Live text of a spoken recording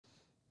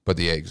But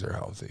the eggs are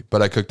healthy.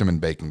 But I cooked them in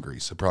bacon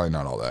grease, so probably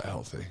not all that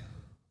healthy.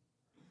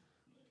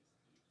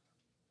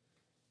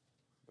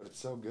 But it's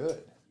so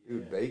good.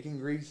 Dude, bacon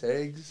grease,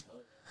 eggs.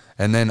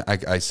 And then I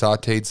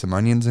sauteed some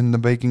onions in the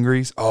bacon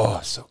grease.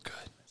 Oh, so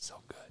good. So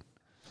good.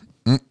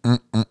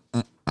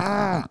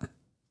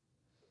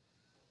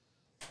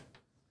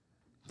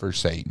 For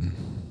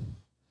Satan.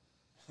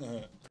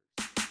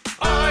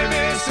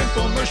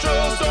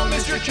 Misinfomercials, don't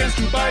miss your chance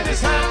to buy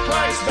this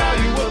half-price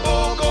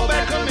valuable. Go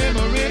back,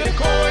 commemorative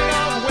coin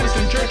on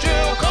Winston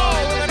Churchill.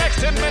 Call in the next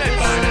 10 minutes.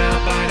 Buy now,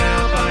 buy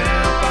now, buy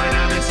now, buy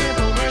now.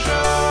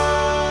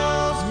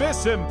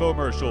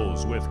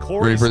 Misinfomercials with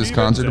Cory Ready for this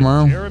Stevens concert and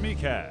tomorrow? Jeremy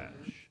Cash.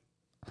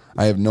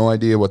 I have no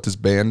idea what this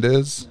band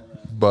is,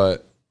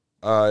 but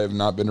I have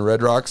not been to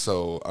Red Rocks,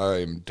 so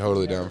I'm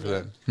totally down for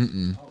that.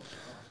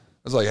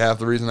 That's like half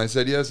the reason I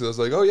said yes. I was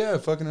like, oh yeah,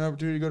 fucking an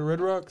opportunity to go to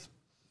Red Rocks.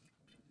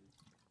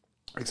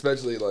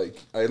 Especially,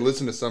 like, I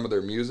listened to some of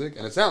their music,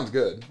 and it sounds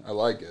good. I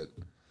like it.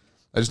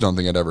 I just don't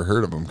think I'd ever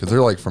heard of them, because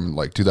they're, like, from,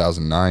 like,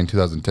 2009,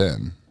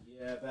 2010.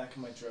 Yeah, back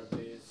in my drug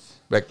days.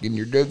 Back in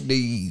your drug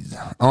days.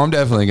 Oh, I'm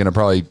definitely going to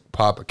probably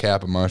pop a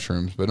cap of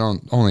mushrooms, but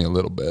only a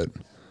little bit.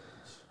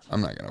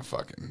 I'm not going to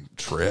fucking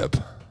trip.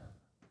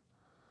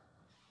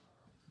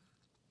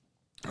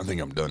 I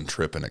think I'm done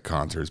tripping at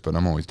concerts, but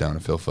I'm always down to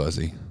feel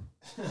fuzzy.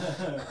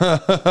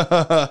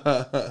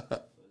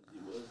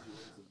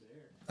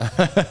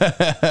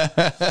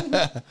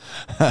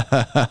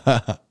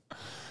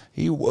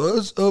 He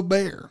was a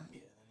bear.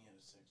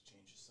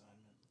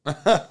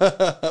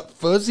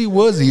 Fuzzy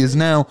Wuzzy is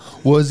now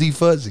Wuzzy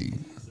Fuzzy.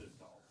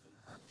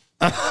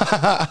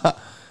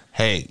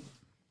 Hey.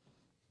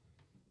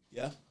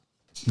 Yeah?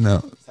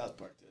 No. South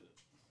Park did it.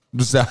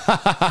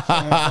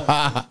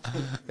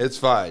 It's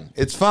fine.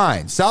 It's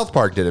fine. South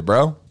Park did it,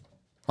 bro.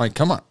 Like,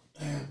 come on.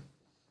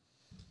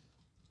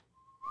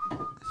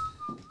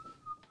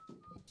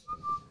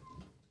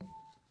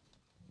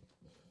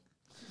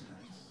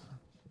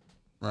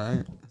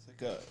 Right? It's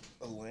like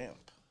a lamp.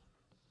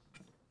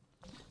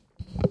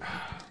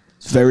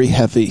 It's very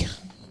heavy.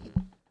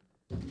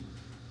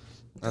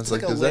 That's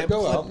like like, a does that lamp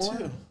go out clip,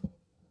 more? too.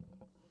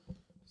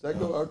 Does that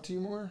go out to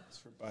you more? It's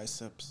for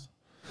biceps.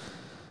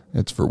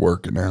 It's for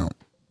working out.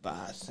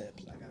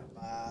 Biceps. I got a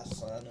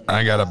bicep.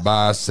 I got a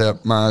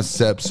bicep. My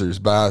sepsers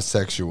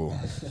bisexual.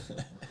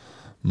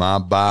 My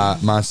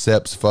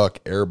biceps fuck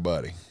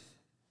everybody.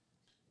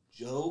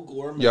 Joe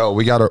Gorman. Yo,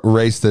 we gotta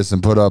erase this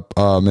and put up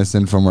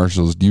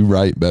misinfomercials. Do you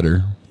write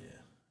better? Yeah.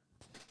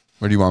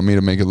 Or do you want me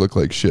to make it look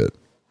like shit?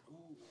 Ooh,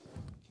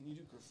 can you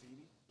do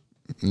graffiti?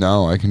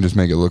 No, I can just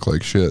make it look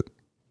like shit.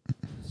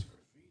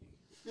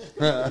 You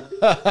don't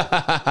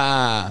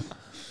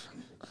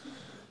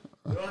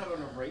have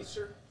an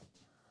eraser?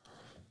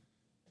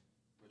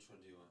 Which one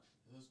do you want?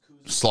 Those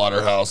koozies.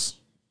 Slaughterhouse.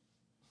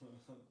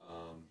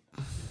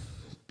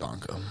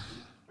 Donko.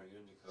 Are you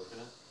into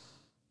coconut?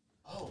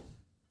 Oh,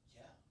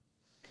 yeah.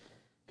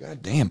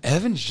 God damn,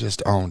 Evan's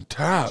just on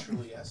top.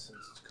 Truly essence.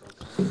 It's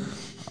coconut.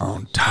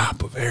 On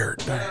top of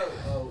everything.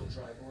 Oh,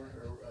 dry board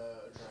or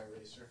dry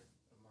eraser,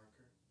 a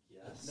marker.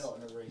 Yes. No,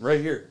 an eraser.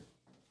 Right here.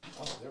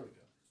 Oh, there we go.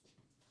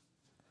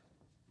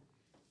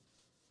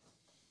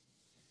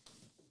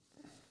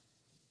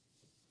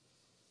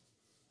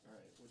 All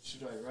right, what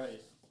should I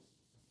write?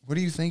 What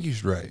do you think you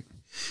should write?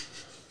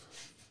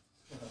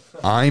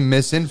 I'm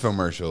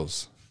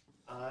misinfomercials.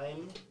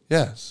 I'm.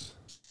 Yes.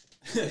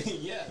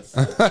 Yes.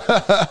 I'm.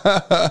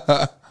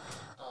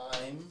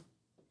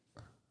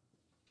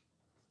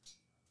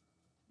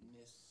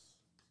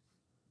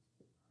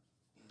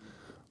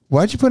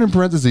 Why'd you put in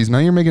parentheses? Now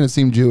you're making it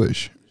seem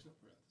Jewish.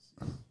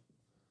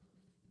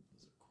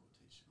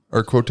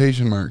 Or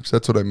quotation marks.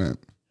 That's what I meant.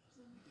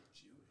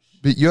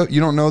 But you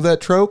don't know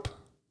that trope?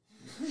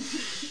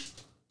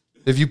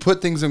 If you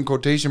put things in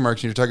quotation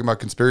marks and you're talking about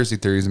conspiracy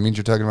theories, it means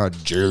you're talking about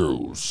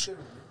Jews.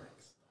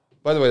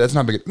 By the way, that's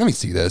not big. Let me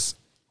see this.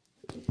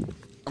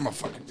 I'm gonna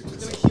fucking do I'm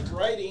this. gonna keep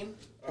writing.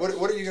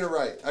 What are you gonna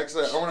write?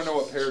 Actually, I want to know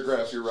what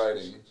paragraph you're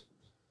writing.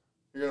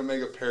 You're gonna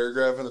make a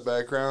paragraph in the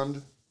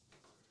background.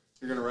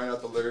 You're gonna write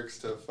out the lyrics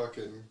to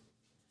fucking.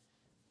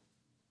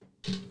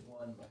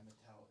 One by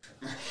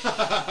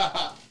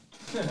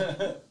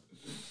Metallica.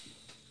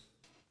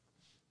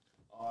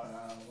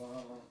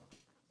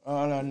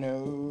 All I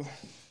know.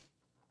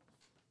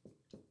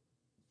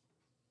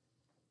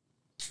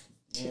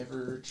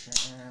 Every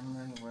time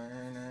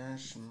when I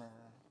smile.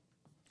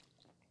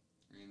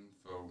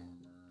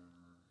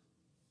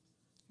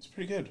 It's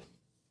pretty good.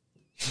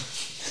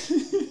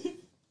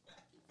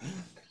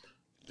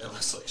 That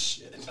looks like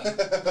shit. That's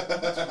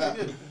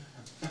pretty good.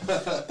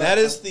 That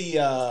is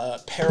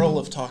the peril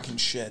of talking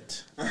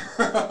shit. You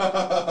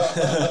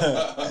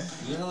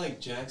know, like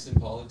Jackson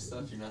Pollock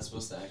stuff, you're not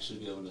supposed to actually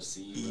be able to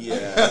see.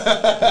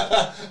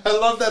 Yeah. I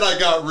love that I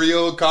got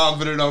real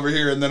confident over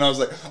here, and then I was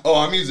like, "Oh,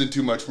 I'm using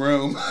too much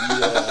room."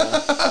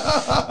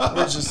 Yeah.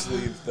 We'll just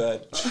leave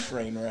that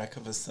train wreck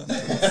of a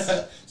sentence.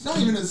 It's not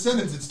even a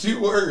sentence; it's 2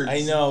 words.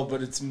 I know,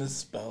 but it's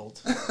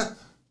misspelled.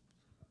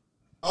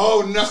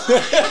 Oh no!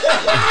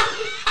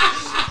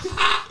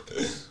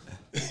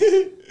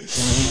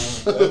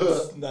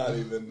 That's not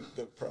even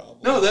the problem.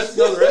 No, the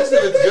rest of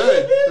it's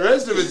good. The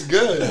rest of it's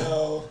good.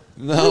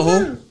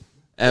 No.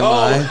 Am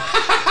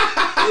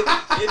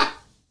I? It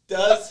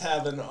does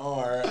have an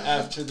R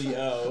after the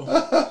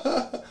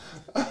O.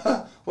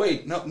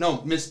 Wait, no,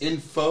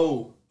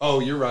 misinfo. Oh,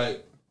 you're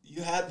right.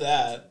 You had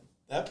that.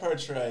 That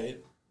part's right.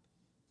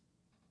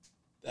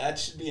 That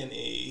should be an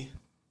E.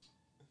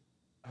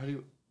 How do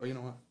you? Oh, you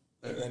know what?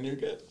 And then you're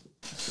good.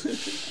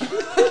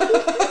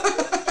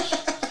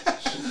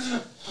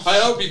 I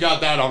hope you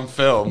got that on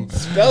film.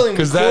 Spelling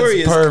because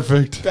Cory that's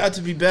perfect. about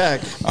to be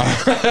back.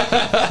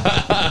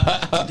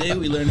 Today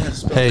we learned how to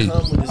spell Hey,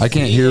 cum with a I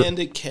can't C hear- and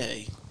a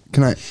K.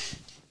 Can I?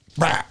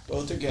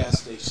 Both are gas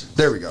stations.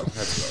 There we go.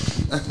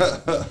 That's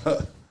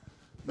good.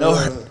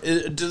 No,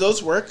 do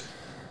those work?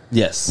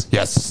 Yes.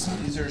 Yes,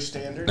 These are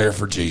standard. they're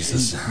for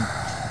Jesus.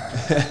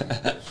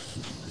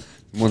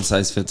 One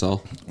size fits all.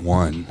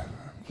 One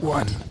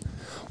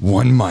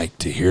mic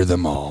to hear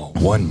them all.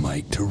 One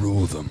mic to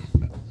rule them.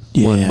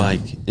 Yeah. One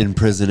mic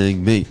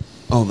imprisoning me.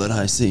 All that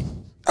I see.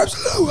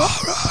 Absolute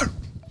horror.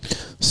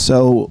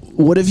 So,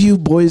 what have you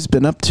boys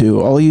been up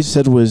to? All you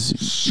said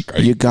was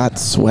you got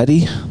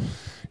sweaty.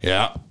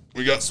 Yeah,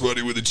 we got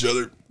sweaty with each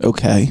other.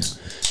 Okay.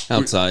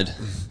 Outside.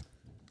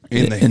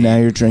 And now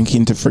you're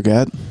drinking to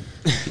forget?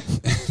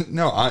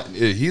 No,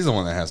 he's the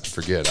one that has to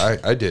forget.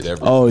 I did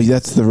everything. Oh,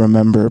 that's the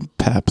Remember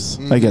Paps.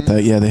 I get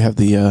that. Yeah, they have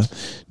the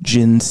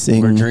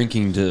ginseng We're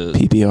drinking to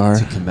PBR.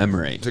 to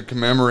commemorate. To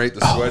commemorate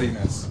the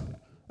sweatiness.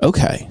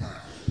 Okay.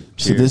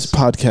 So Cheers. this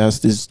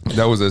podcast is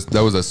That was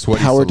a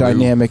sweaty power salute.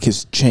 dynamic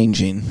is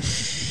changing.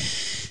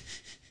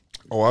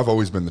 Oh, I've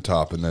always been the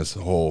top in this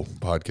whole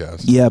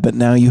podcast. Yeah, but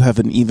now you have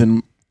an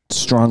even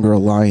stronger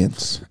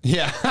alliance.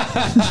 Yeah.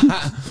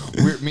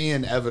 Me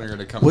and Evan are going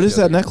to come What is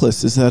that together.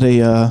 necklace? Is that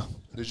a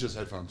It's just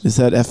headphones. is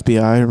that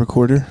FBI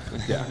recorder?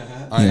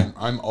 Yeah.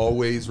 I'm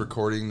always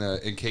recording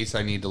in case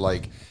I need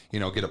to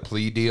get a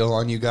plea deal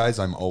on you guys,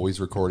 I'm always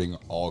recording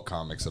all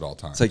comics at all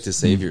times. It's like to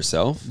save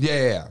yourself.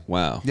 Yeah.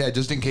 Wow. Yeah,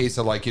 just in case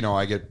of I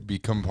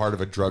become part of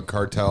a drug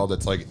cartel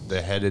that's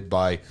headed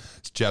by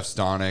Jeff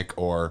Stonick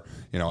or,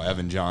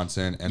 Evan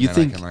Johnson. And You then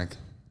think- I can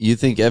You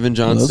think Evan those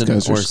Johnson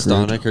guys are or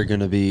screwed. Stonick are going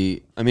to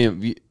be,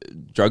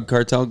 drug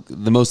cartel,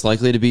 the most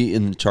likely to be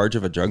in charge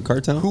of a drug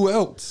cartel? who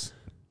else?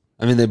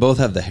 They both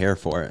have the hair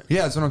for it.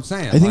 Yeah, that's what I'm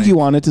saying. I think you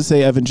wanted to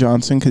say Evan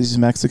Johnson because he's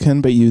Mexican,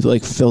 but you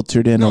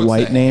filtered in No, a it's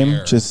white the name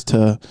hair. just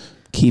to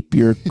keep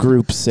your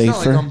group It's not,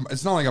 safer.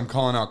 it's not like I'm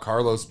calling out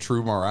Carlos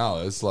True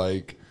Morales.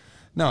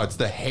 No, it's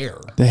the hair.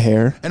 The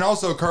hair. And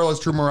also Carlos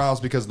True Morales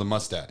because of the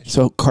mustache.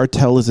 So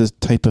cartel is a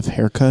type of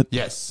haircut.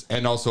 Yes,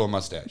 and also a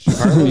mustache.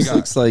 Carlos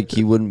looks like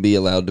he wouldn't be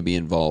allowed to be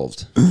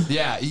involved.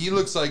 Yeah, he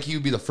looks like he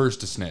would be the first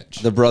to snitch.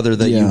 The brother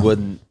that Yeah. you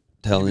wouldn't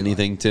tell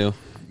anything to.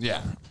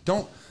 Yeah.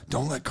 Don't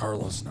let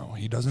Carlos know.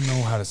 He doesn't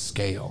know how to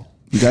scale.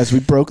 You guys, we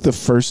broke the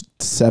first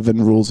 7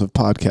 rules of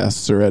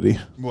podcasts already.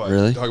 What?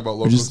 Really? Talk about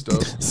local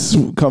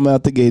stuff. Come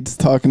out the gates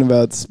talking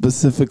about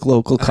specific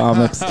local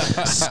comics,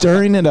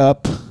 stirring it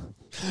up,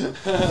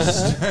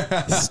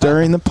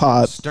 stirring the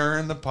pot.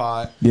 Stirring the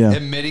pot. Yeah.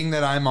 Admitting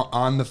that I'm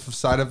on the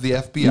side of the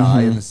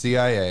FBI and the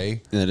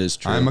CIA. That is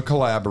true. I'm a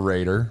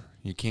collaborator.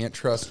 You can't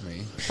trust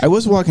me. I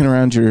was walking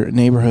around your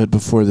neighborhood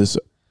before this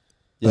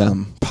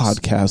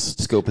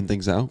podcast. Scoping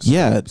things out.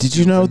 Yeah, did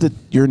you know that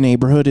your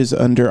neighborhood is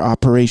under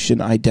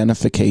Operation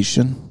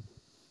Identification?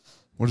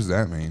 What does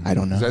that mean? I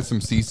don't know. Is that some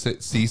see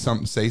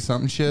something, say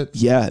something shit?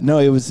 Yeah, no,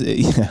 it was.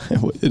 Yeah,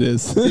 it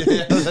is.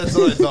 Yeah, that's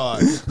what I thought.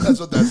 That's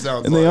what that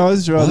sounds And like. they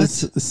always draw What?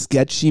 this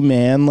sketchy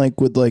man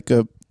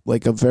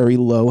with a very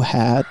low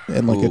hat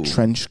and a Ooh.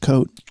 trench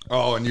coat.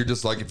 Oh, and you're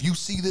just like, if you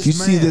see this If you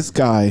man. see this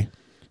guy,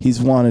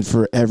 he's wanted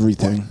for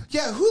everything.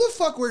 Yeah, who the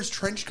fuck wears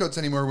trench coats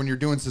anymore when you're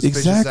doing suspicious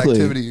Exactly.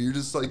 activity? You're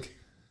just like,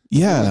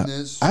 Yeah, doing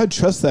this. I would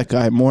trust that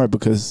guy more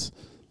because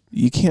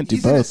you can't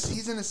do both.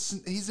 he's in a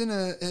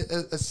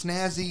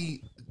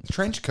snazzy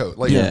trench coat.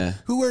 Yeah.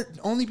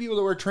 Only people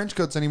that wear trench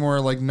coats anymore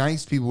are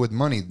nice people with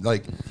money,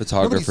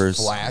 Photographers.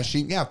 nobody's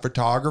flashy. Yeah,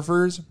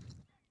 photographers.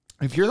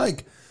 If you're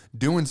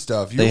doing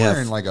stuff, you're They have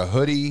wearing a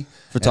hoodie.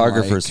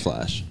 Photographers and,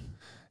 flash.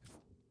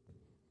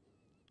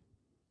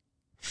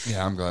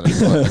 Yeah, I'm glad.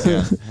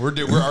 Yeah.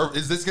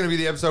 Is this going to be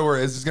the episode where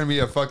is this going to be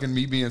a fucking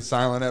me being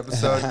silent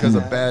episode because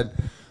of bad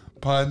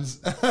puns?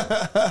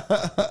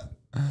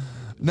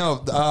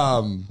 No,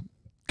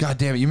 God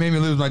damn it! You made me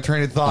lose my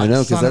train of thought. I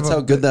know, because Son of that's a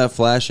how good that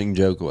flashing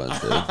joke was,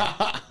 dude.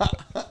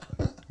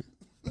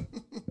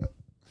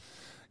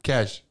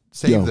 Cash,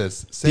 save Yo.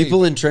 this. Save.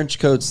 People in trench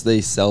coats,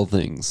 they sell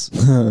things,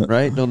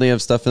 right? Don't they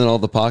have stuff in all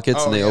the pockets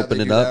Oh, and they yeah, open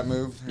they it do up? that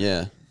move.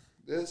 Yeah.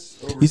 This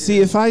over You see,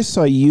 here. if I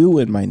saw you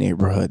in my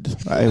neighborhood,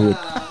 I would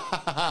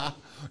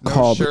No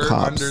call the shirt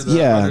cops.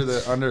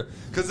 under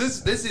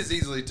because this is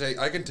easily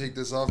I can take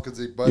this off because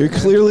You're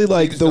clearly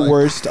the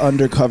worst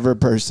undercover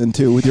person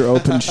too, with your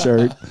open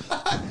shirt.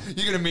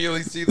 You can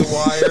immediately see the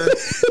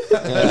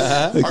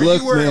wire. Are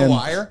Look, you wearing man, a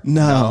wire?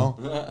 No,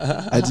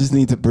 I just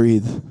need to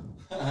breathe.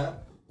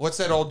 What's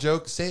that old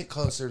joke? Say it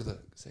closer to the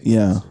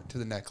to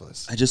the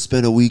necklace. I just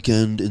spent a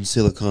weekend in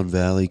Silicon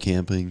Valley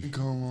camping.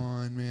 Come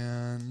on,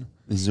 man.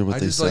 These are what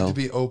they sell. I just like to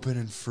be open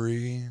and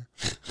free.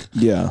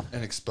 Yeah.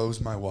 And expose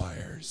my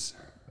wires.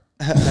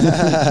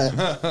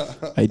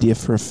 Idea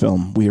for a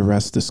film. We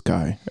arrest this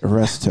guy.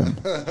 Arrest him.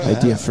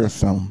 Idea for a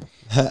film.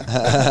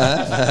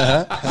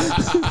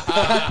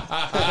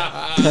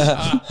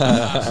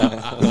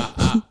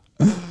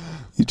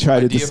 You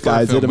try to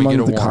disguise it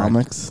among the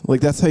comics.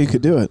 Like, that's how you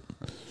could do it.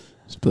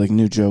 Just be like,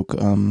 new joke.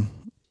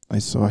 I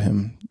saw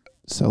him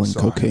selling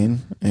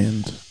cocaine,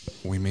 and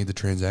we made the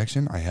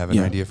transaction. I have an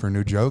idea for a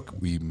new joke.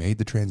 We made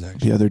the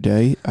transaction. The other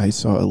day, I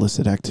saw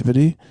illicit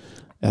activity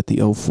at the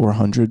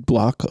 0400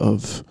 block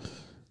of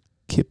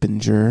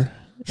Kippinger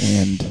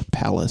and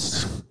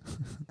Palace.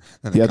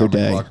 And the other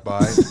day.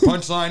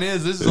 Punchline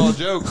is, this is all a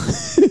joke.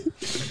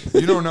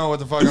 You don't know what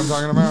the fuck I'm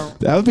talking about.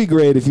 That would be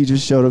great if you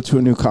just showed up to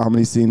a new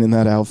comedy scene in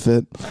that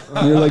outfit.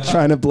 You're like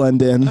trying to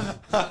blend in.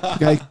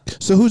 Like,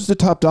 so who's the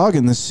top dog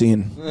in this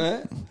scene?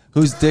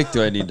 Whose dick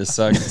do I need to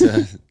suck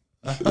to?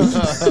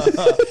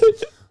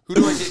 Who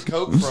do I get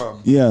coke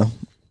from? Yeah.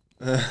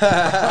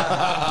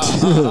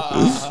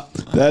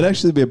 That'd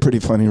actually be a pretty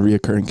funny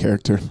reoccurring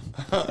character.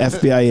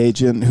 FBI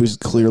agent who's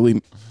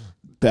clearly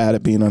bad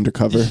at being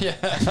undercover.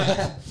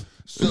 Yeah.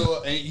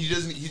 So he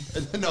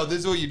doesn't. No, this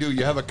is what you do.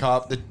 You have a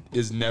cop that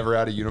is never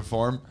out of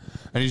uniform,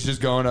 and he's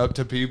just going up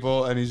to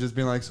people, and he's just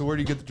being like, "So where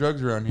do you get the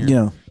drugs around here?"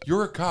 Yeah.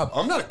 You're a cop.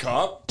 I'm not a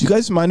cop. Do you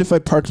guys mind if I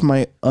parked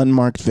my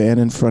unmarked van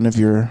in front of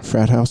your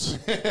frat house?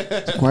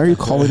 Why are you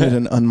calling it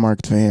an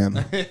unmarked van?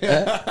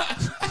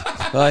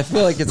 Well, I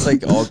feel like it's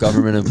like all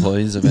government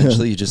employees.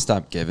 Eventually, you just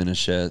stop giving a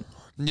shit.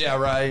 Yeah,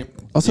 right.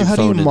 Also, how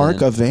do you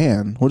mark a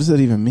van? What does that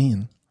even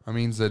mean? It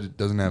means that it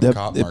doesn't have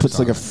cop marks. It puts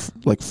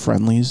like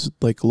Friendly's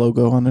like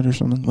logo on it or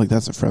something. Like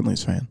that's a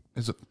Friendly's van.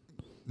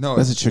 No,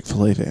 that's a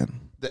Chick-fil-A van.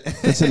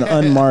 It's an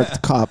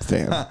unmarked cop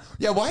van.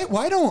 Yeah,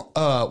 why don't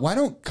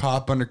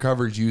cop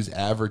undercovers use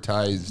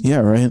advertised? Yeah,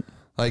 right.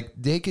 Like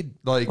they could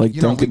we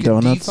Dunkin' could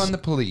Donuts? defund the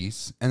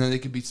police, and then they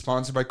could be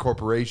sponsored by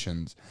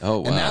corporations. Oh,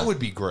 wow. And that would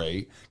be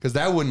great because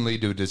that wouldn't lead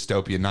to a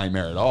dystopian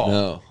nightmare at all.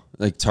 No,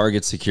 like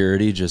Target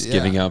security just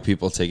giving out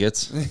people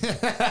tickets.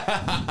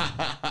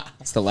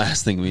 It's the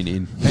last thing we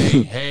need.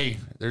 Hey,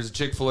 there's a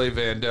Chick-fil-A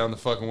van down the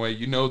fucking way.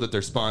 You know that they're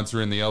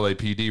sponsoring the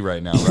LAPD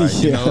right now, right?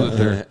 You know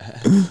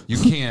that you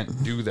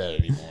can't do that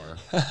anymore.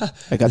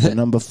 I got the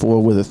number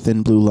 4 with a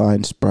thin blue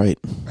line Sprite.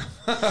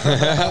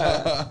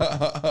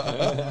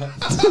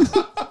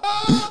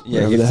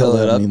 Yeah, you fill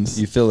it up.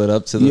 Means. You fill it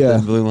up to the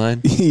thin blue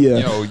line.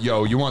 Yeah.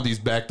 Yo, you want these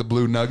Back the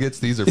Blue Nuggets?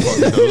 These are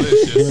fucking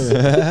delicious.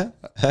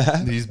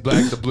 These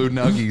Back the Blue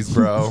Nuggies,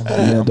 bro.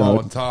 I'm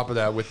on top of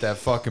that with that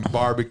fucking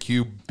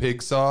barbecue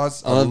pig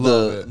sauce. I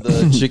love it.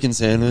 The chicken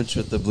sandwich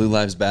with the Blue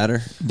Lives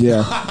batter.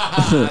 Yeah.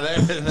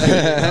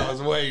 I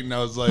was waiting. I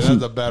was like,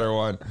 that's a better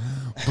one.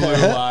 Blue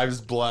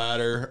Lives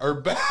bladder or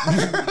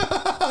batter.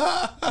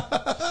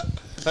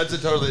 That's a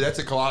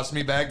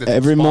colostomy bag. That's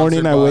every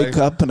morning I wake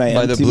up and I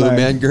by the Blue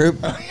Man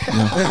Group. The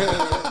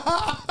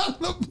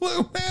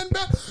Blue Man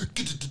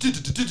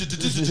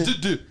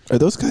Group. Are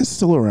those guys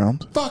still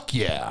around? Fuck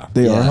yeah.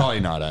 They are? Probably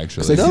not,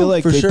 actually. I feel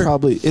like they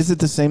probably... Is it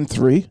the same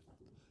 3?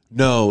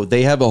 No,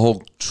 they have a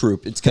whole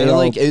troop. It's kind of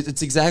like...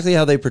 It's exactly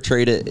how they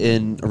portrayed it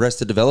in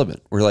Arrested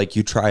Development, where like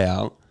you try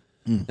out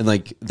and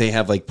like they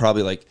have like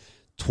probably like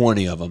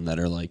 20 of them that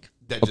are like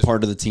a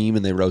part of the team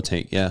and they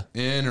rotate. Yeah.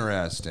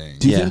 Interesting.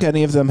 Do you think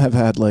any of them have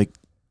had like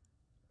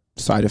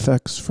side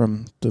effects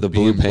from the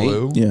blue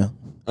paint? Yeah.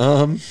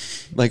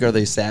 Like are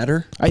they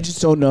sadder? I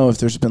just don't know if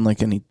there's been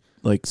like any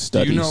like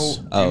studies. Do you know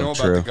about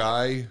the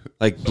guy?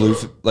 Like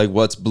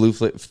what's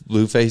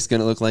Blueface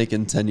gonna look like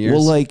in 10 years?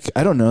 Well, like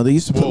I don't know. They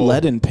used to put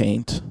lead in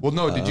paint. Well,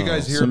 no. Did you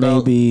guys hear so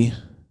about? Maybe.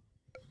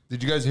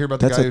 Did you guys hear about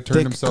the guy who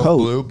turned himself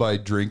blue by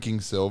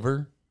drinking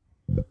silver?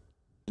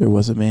 There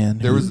was a man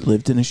who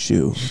lived in a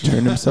shoe,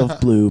 turned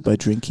himself blue by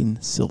drinking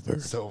silver.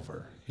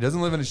 He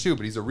doesn't live in a shoe,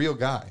 but he's a real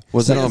guy.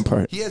 Was it on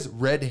purpose? He has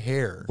red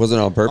hair. Was it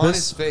on purpose? On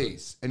his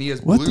face, and he has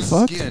blue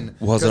skin.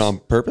 Was it on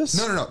purpose?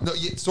 No,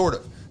 sort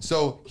of.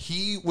 So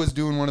he was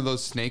doing one of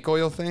those snake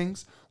oil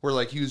things where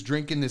like he was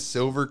drinking this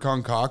silver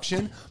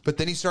concoction, but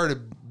then he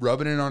started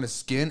rubbing it on his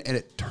skin, and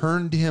it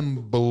turned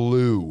him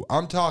blue.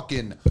 I'm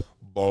talking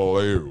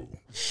blue.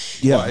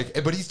 Yeah,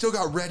 but he's still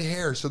got red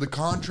hair, so the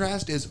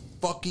contrast is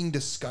fucking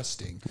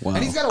disgusting. Wow.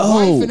 And he's got a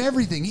wife and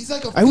everything. He's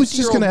like a 50-year-old I was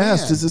just gonna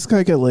ask, does this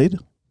guy get laid?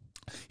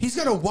 He's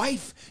got a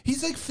wife.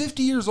 He's like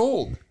 50 years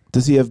old.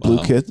 Does he have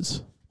blue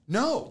kids?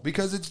 No,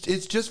 because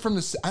it's just from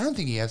the. I don't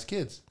think he has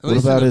kids. What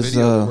about his?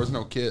 There was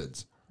no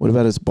kids. What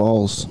about his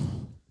balls?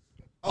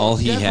 All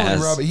he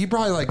has. He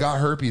probably like got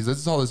herpes. This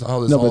is all this.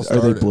 No, but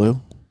started. are they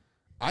blue?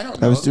 I don't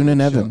know. I was doing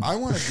an Evan. I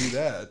want to do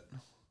that.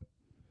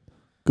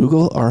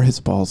 Google, are his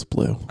balls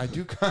blue? I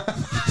do.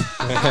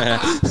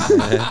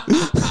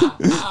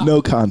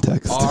 No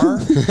context. Are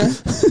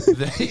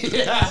they?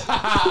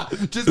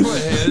 Just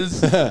put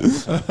his.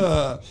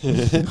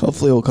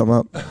 Hopefully it will come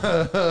up.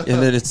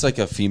 And then it's like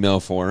a female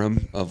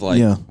forum of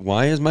like,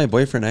 why is my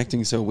boyfriend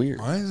acting so weird?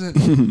 Why is it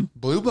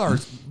blue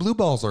balls? Blue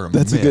balls are a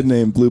That's myth. a good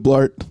name, Blue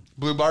Blart.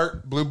 Blue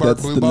Bart,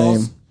 That's blue the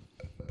balls. name.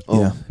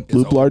 Yeah,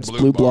 Blue Blart's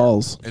Blue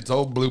Balls. It's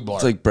old Blue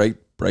Bart. It's like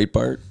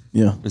Breitbart.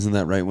 Yeah, Isn't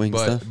that right wing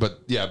stuff? But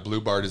yeah, Blue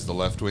Bart is the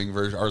left wing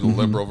version or the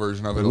liberal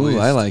version of it. At Ooh, least.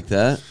 I like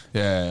that.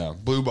 Yeah.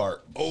 Blue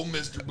Bart. Oh,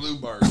 Mr. Blue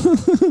Bart.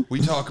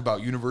 We talk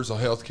about universal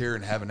health care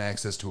and having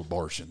access to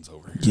abortions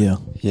over here. Yeah.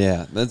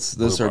 Yeah,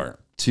 those are Bart.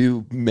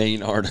 2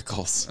 main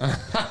articles.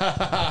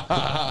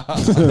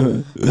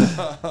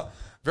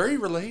 Very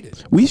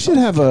related. We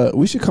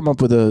should come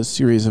up with a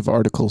series of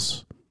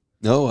articles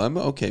No, I'm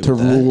okay to with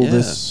that. rule Yeah.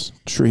 this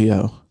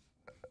trio.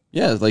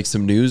 Yeah, like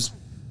some news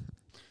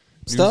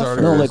stuff.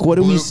 articles. No, like what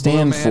do we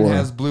stand Blue man for?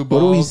 has blue What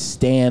do we balls.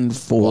 stand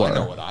for? Well, I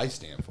know what I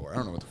stand for. I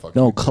don't know what the fuck.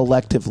 No, you do.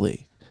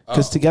 collectively.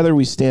 Because together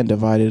we stand,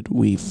 divided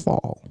we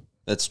fall.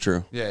 That's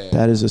true. Yeah.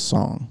 That is a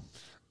song.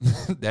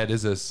 That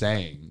is a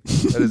saying.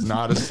 That is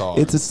not a song.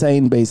 It's a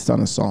saying based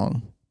on a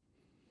song.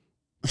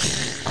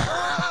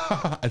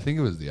 I think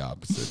it was the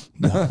opposite.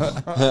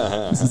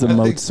 This is a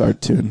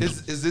Mozart tune.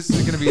 Is this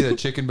going to be the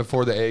chicken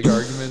before the egg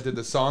argument? Did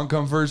the song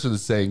come first or the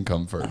saying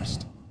come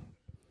first?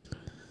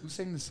 Who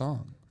sang the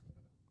song?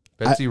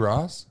 Betsy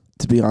Ross?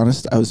 To be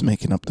honest, I was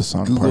making up the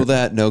song Google part.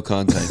 that, no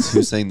context.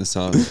 Who sang the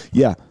song?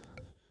 Yeah.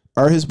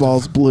 Are his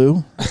balls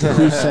blue?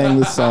 Who sang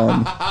the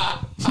song?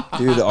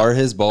 Dude, Are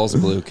His Balls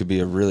Blue could be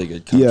a really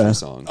good country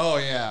song. Oh,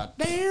 yeah.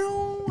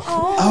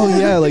 Oh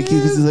yeah, like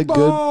he's a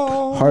good,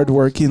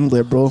 hardworking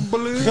liberal,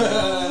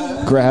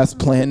 grass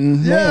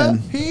planting man.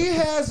 He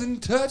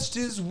hasn't touched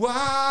his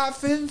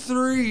wife in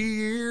 3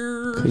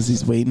 years. Because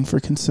he's waiting for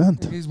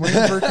consent. He's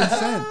waiting for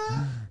consent.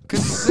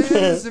 Consent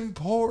is an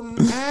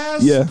important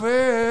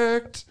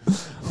aspect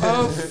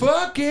of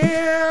fucking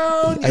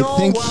I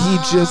think he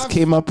just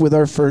came up with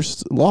our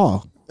first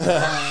law.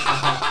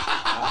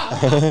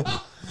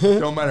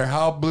 No matter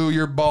how blue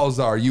your balls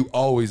are, you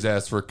always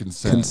ask for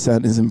consent.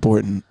 Consent is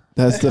important.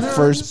 That's the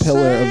first pillar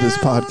of this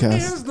podcast.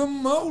 Is the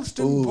most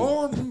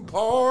important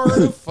part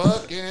of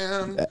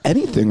fucking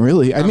Anything,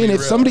 really. I mean, if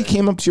really. somebody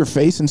came up to your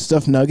face and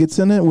stuffed nuggets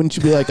in it, wouldn't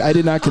you be like, I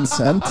did not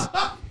consent?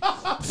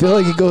 I feel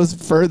like it goes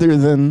further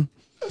than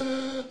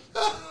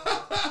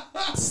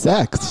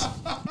sex.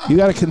 You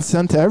got to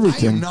consent to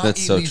everything.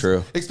 That's so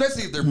true.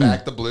 Especially if they're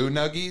back the blue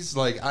nuggies.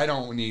 Like, I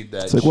don't need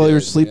that. It's like, while you were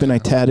sleeping, I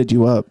tatted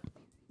you up.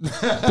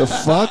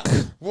 The fuck?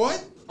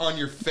 What? On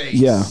your face?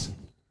 Yeah.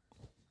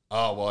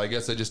 Oh, well, I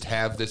guess I just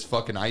have this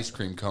fucking ice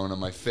cream cone on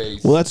my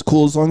face. Well, that's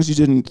cool as long as you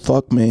didn't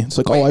fuck me. It's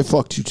like, oh, I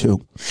fucked you too.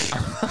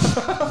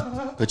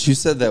 But you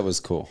said that was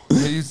cool.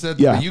 You said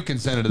you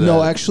consented to that.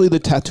 No, actually, the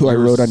tattoo I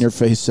wrote on your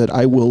face said,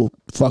 I will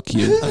fuck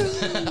you.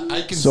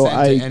 I consent so to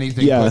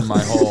anything put in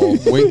my hole.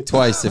 Wink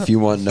twice if you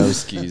want no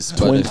skis.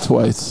 But Wink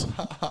twice.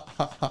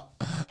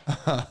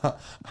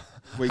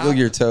 wiggle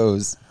your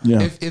toes.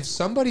 Yeah. If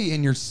somebody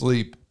in your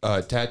sleep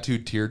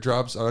tattooed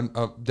teardrops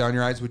down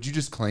your eyes, would you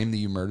just claim that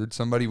you murdered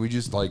somebody? We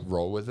just like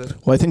roll with it?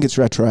 Well, I think it's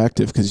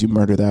retroactive because you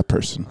murder that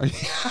person.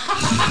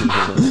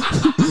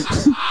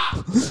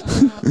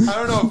 I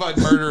don't know if I'd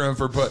murder him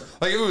for if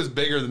it was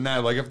bigger than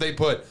that. Like if they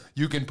put,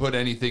 you can put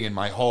anything in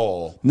my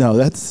hole. No,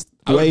 that's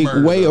I would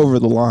murder way them. over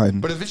the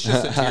line. But if it's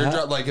just a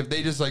teardrop, like if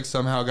they just like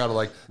somehow got to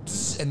like,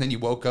 and then you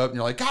woke up and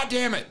you're like, God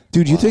damn it.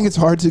 Dude, you think it's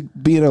hard to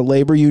be in a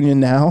labor union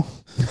now?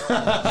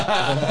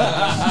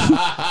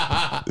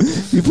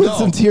 You put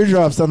some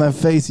teardrops on that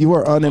face, you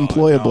are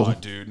unemployable. No,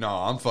 dude, no,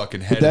 I'm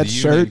fucking head That of the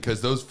union shirt?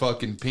 because those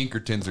fucking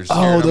Pinkertons are scared.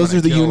 Oh, those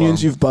are the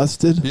unions you've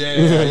busted?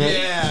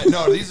 Yeah.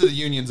 No, these are the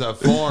unions I've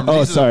formed. Oh,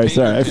 These are the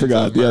sorry, I Pinkertons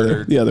forgot. I've The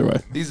murdered. other way.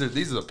 These are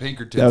the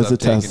Pinkertons That was I've a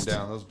taken test.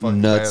 down. Those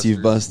fucking Nuts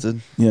you've bastards.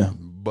 busted. Yeah.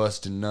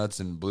 Busting nuts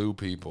and blue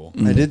people.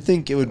 I did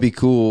think it would be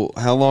cool.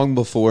 How long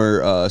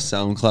before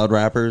SoundCloud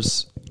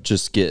rappers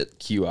just get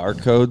QR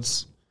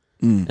codes,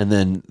 and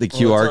then the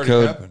QR already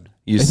code happened.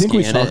 you I think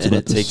we scan it talked and about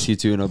it this. takes you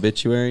to an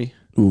obituary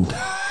Ooh.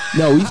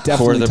 No, we've for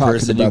definitely the talked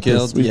person you about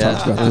killed. this. We've Yeah,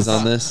 talked about it was this.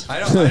 on this.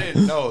 I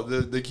didn't know.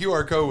 The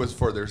QR code was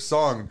for their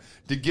song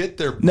to get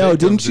their. No, pick of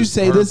didn't you this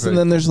say this? And perfect-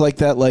 then there's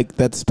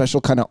that special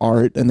kind of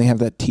art, and they have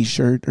that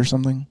T-shirt or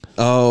something.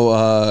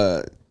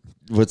 Oh,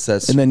 what's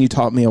that? And then you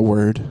taught me a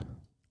word.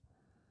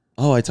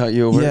 Oh, I taught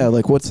you a word. Yeah,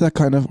 like what's that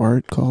kind of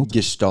art called?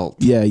 Gestalt.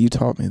 Yeah, you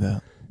taught me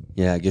that.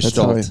 Yeah, how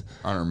Gestalt.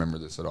 I don't remember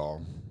this at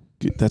all.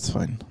 That's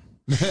fine.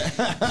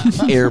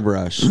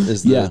 Airbrush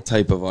is the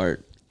type of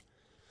art.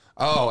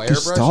 Oh, airbrush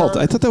Gestalt. art?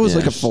 I thought that was Yeah.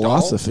 like a Gestalt?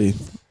 philosophy.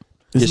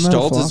 Isn't that a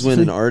Gestalt is when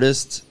philosophy? an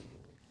artist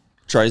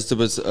tries to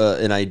put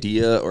an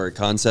idea or a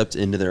concept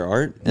into their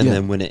art, and Yeah.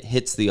 then when it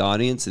hits the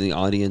audience and the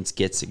audience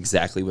gets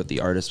exactly what the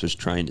artist was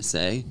trying to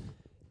say,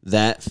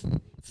 that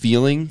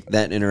feeling,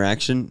 that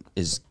interaction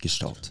is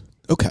Gestalt.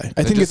 Okay, I That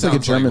think just it's like a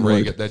sounds German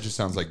reg- word. That just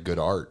sounds like good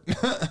art.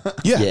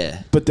 Yeah.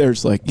 Yeah. But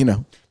there's like,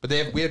 But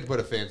we had to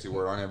put a fancy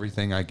word on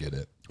everything. I get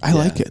it. I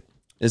like it.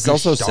 It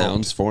also Gestalt.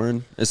 sounds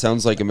foreign. It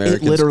sounds like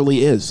American. It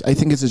literally is. I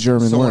think it's a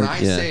German So word. when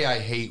I say I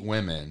hate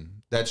women,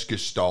 that's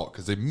Gestalt,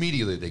 because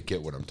immediately they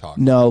get what I'm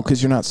talking about. No,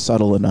 because you're not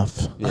subtle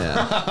enough.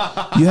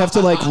 Yeah. You have to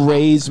like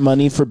raise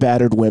money for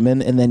battered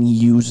women and then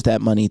use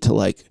that money to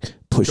like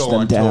push Go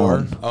them on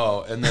down. tour.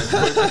 Oh, and then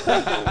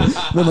And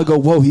then they'll go,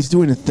 whoa, he's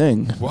doing a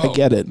thing. Whoa. I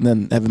get it. And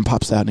then Evan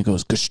pops out and he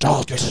goes,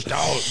 Gestalt.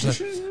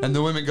 Gestalt. And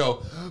the women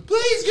go,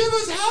 please give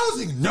us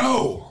housing.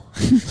 No.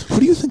 Who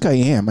do you think I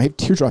am? I have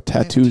teardrop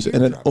tattoos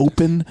and an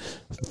open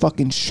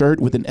fucking shirt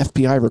with an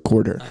FBI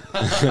recorder.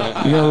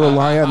 You gonna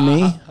rely on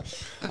me?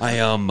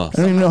 I I don't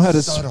even know how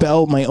to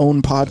spell my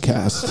own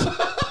podcast.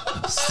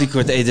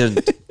 secret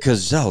agent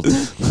Gestalt.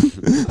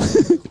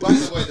 By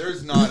the way,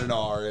 there's not an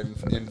R in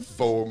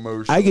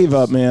Misinfomercials. I gave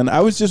up, man.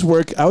 I was just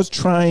I was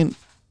trying.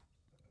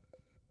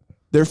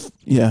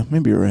 Yeah,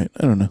 maybe you're right.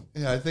 I don't know.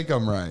 Yeah, I think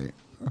I'm right.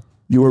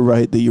 You were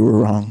right that you were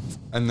wrong.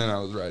 And then I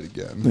was right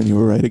again. Then you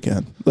were right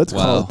again. Let's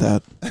call it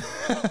that.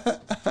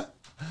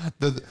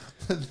 This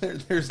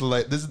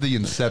is the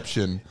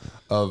inception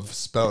of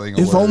spelling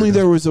a If word. only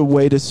there was a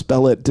way to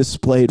spell it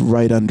displayed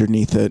right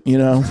underneath it, you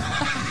know?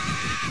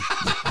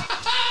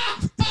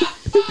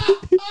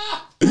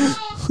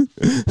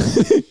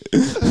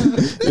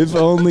 If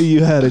only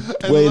you had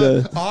a way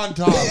to. On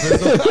top.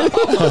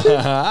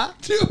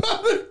 Two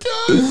other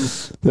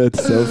times.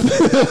 That's so.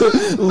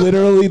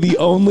 Literally, the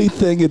only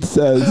thing it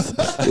says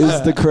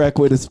is the correct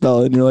way to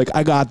spell it. And you're like,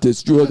 I got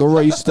this. You're like,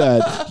 erase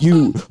that.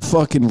 You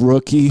fucking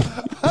rookie.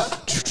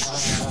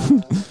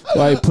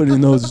 Why put in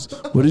those.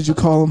 What did you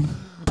call them?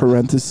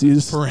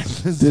 Parentheses?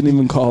 Didn't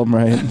even call them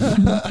right.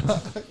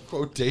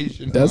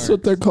 Quotation That's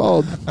what they're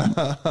called.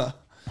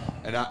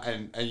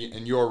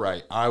 And you're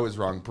right. I was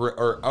wrong.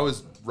 I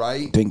was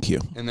right. Thank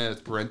you. And then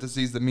it's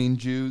parentheses that mean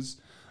Jews.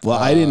 Well,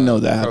 I didn't know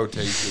that.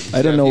 Quotations.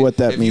 I don't know what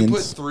that means. If you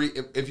put three,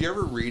 if you're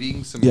ever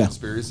reading some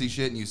conspiracy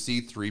shit and you see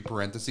 3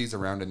 parentheses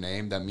around a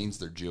name, that means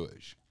they're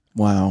Jewish.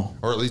 Wow.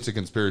 Or at least a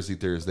conspiracy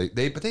theorist. But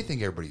they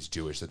think everybody's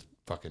Jewish that's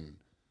fucking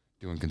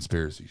doing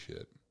conspiracy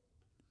shit.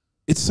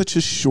 It's such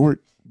a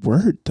short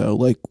word, though.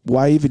 Like,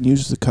 why even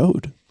use the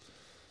code?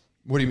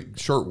 What do you mean?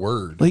 Short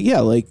word? Like, yeah,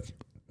 like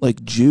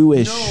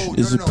Jewish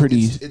is a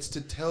pretty it's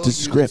to tell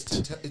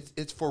descript.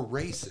 It's for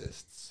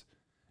racists.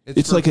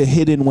 It's like a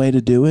hidden way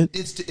to do it.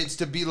 It's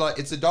to be like,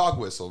 it's a dog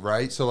whistle,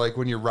 right? So like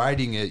when you're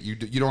writing it, you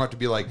don't have to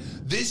be like,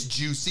 this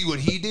Jew, see what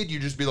he did. You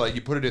just be like,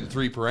 you put it in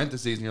 3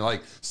 parentheses and you're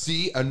like,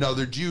 see,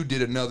 another Jew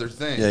did another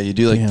thing. Yeah, you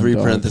do like Damn 3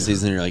 dog.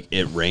 parentheses and you're like,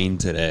 it rained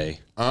today.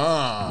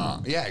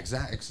 Yeah,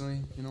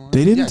 exactly. You know what?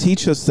 They didn't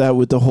teach us that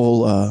with the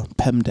whole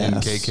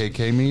PEMDAS.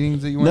 KKK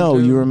meetings that you went No,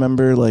 to? you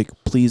remember like,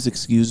 please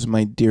excuse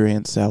my dear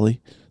Aunt Sally.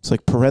 It's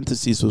like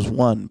parentheses was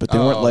 1, but they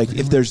weren't like,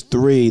 if there's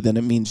 3, then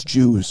it means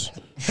Jews.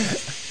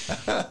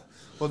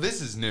 Well,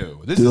 this is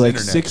new. This They're is like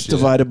internet 6 shit.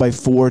 divided by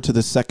 4 to the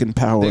 2nd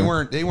power.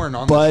 They weren't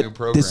on but this new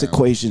program. this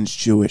equation's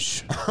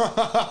Jewish.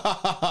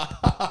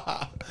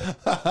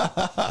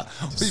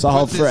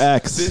 Solve for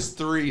X. This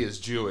 3 is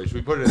Jewish.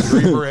 We put it in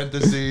 3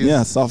 parentheses.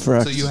 Yeah, solve for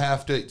X. So you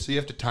have to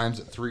times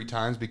it 3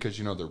 times because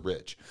they're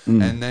rich,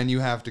 and then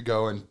you have to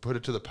go and put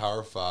it to the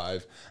power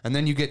 5, and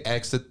then you get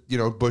X that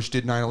Bush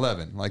did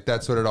 9/11. Like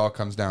that's what it all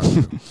comes down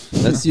to.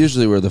 That's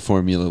usually where the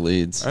formula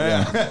leads.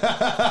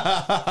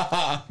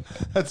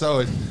 That's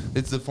always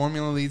the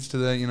formula leads to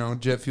the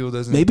jet fuel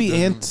doesn't.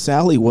 Maybe Aunt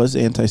Sally was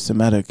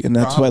anti-Semitic, and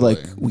that's why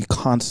we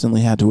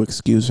constantly had to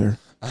excuse her.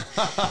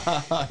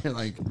 You're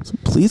like,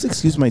 please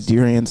excuse my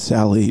dear Aunt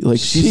Sally. Like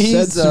she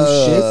said some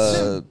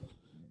shit.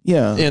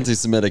 Yeah,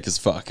 anti-Semitic as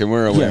fuck, and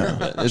we're aware of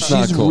it. It's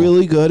not she's cool.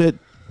 really good at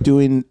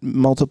doing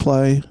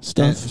multiply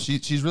stuff.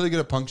 she's really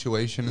good at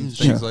punctuation and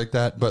things like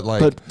that.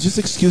 But just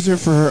excuse her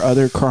for her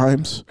other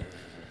crimes,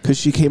 because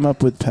she came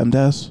up with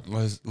PEMDAS.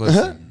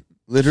 Listen.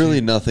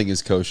 Literally nothing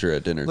is kosher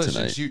at dinner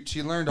tonight.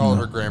 She learned all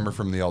her grammar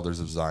from the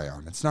elders of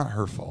Zion. It's not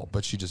her fault,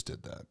 but she just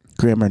did that.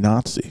 Grammar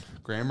Nazi.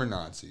 Grammar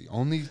Nazi.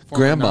 Only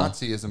form of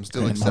Nazism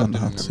still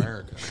accepted in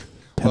America.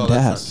 Well,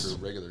 that's not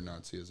true. Regular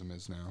Nazism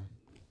is now.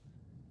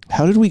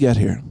 How did we get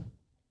here?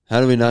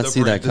 How do we not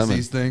see that coming?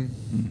 Thing.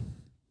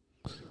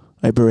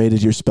 I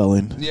berated your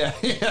spelling. Yeah.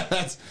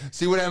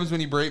 See what happens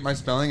when you berate my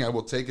spelling? I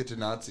will take it to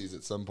Nazis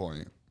at some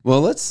point.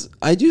 Well,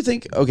 I do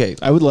think, okay.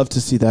 I would love to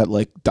see that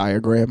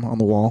diagram on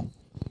the wall.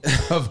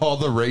 Of all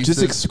the racist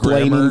just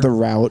explaining grammar. the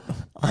route.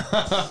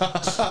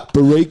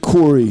 Berate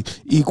Cory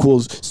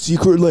equals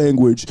secret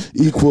language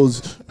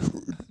equals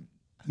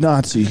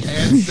Nazi.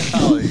 And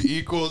Sally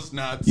equals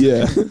Nazi.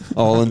 Yeah.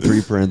 All in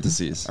 3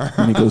 parentheses.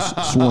 And he goes,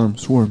 swarm.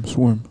 Swarm.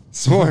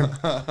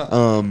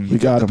 We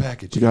got him.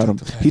 We got him.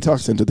 He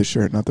talks into the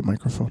shirt, not the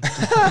microphone.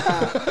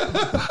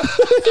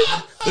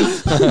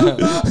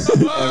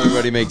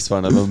 Everybody makes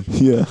fun of him.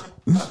 Yeah.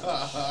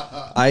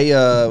 I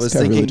was This guy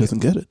thinking, really doesn't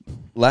get it.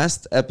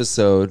 last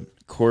episode,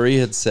 Corey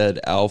had said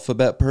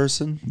alphabet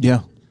person,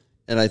 Yeah.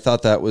 and I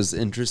thought that was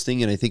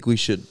interesting, and I think we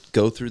should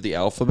go through the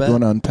alphabet. You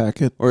want to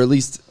unpack it? Or at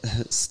least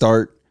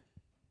start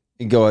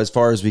and go as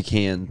far as we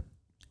can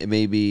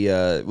maybe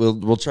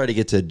we'll try to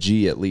get to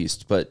G at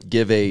least, but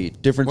give a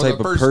different type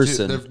of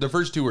person. The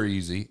first two are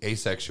easy.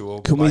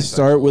 Asexual. Can we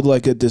start with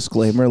like a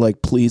disclaimer,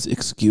 like please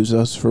excuse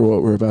us for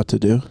what we're about to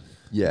do?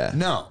 Yeah.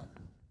 No.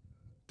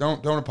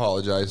 Don't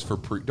apologize for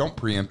don't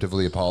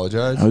preemptively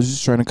apologize. I was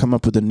just trying to come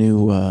up with a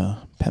new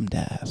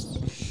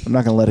PEMDAS. I'm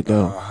not gonna let it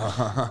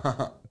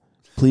go.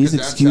 Please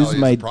excuse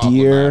my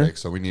dear.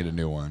 So we need a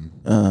new one.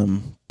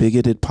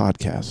 Bigoted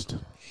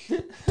podcast.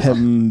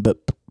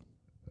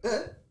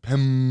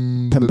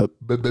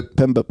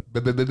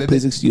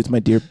 Please excuse my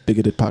dear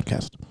bigoted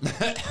podcast.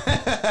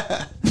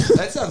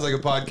 That sounds like a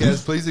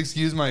podcast. Please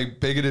excuse my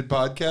bigoted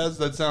podcast.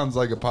 That sounds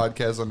like a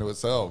podcast unto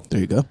itself. There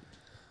you go.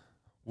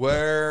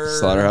 Where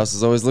Slaughterhouse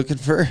is always looking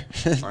for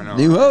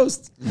new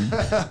host.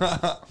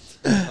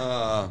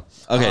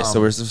 Okay,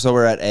 so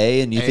we're at A,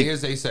 and you think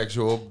is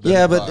asexual.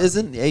 Yeah, but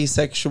isn't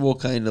asexual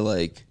kind of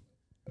like?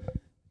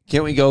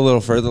 Can't we go a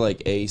little further,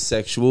 like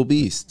asexual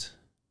beast?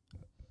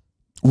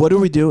 What are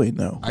we doing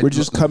though? We're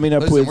just coming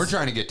up with. We're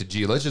trying to get to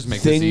G. Let's just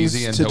make this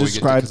easy until we get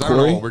to. Because I don't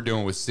know what we're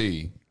doing with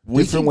C.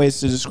 Different ways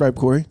to describe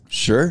Corey?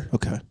 Sure.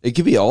 Okay. It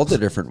could be all the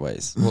different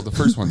ways. Well, the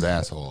first one's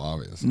asshole,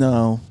 obviously.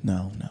 No.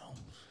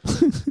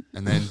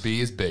 And then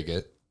B is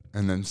bigot.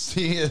 And then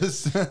C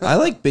is... I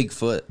like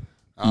Bigfoot.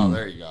 Oh,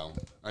 there you go.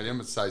 I am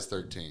a size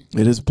 13.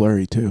 It is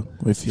blurry, too,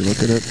 if you look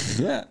at it.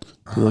 Yeah.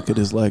 If you look at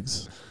his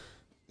legs.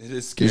 It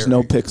is scary. There's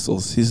no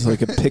pixels. He's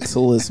like a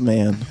pixelless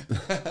man.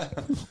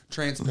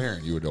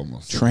 Transparent, you would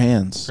almost say.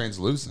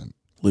 Translucent.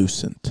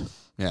 Lucent.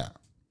 Yeah.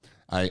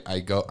 I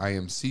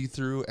am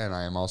see-through, and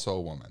I am also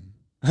a woman.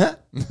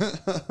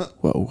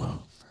 Whoa.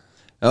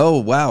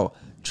 Oh, wow.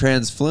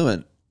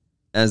 Transfluent.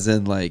 As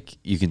in, like,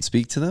 you can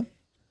speak to them?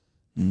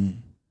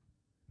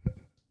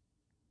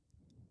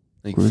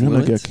 Like we're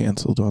going to get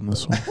canceled on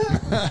this one.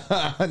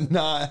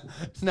 Not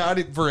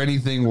for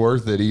anything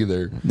worth it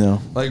either. No.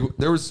 Like,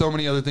 there were so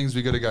many other things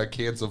we could have got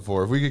canceled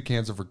for. If we get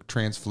canceled for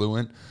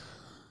transfluent.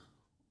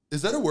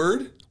 Is that a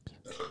word?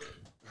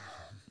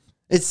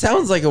 It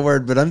sounds like a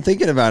word, but I'm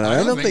thinking about it.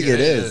 I don't think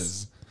it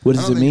is. What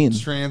does it mean?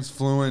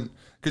 Transfluent.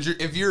 Because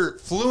if you're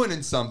fluent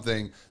in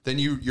something, then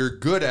you're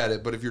good at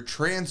it. But if you're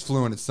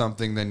transfluent at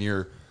something, then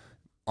you're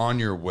on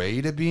your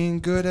way to being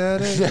good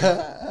at it.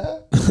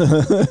 I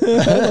like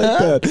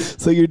that.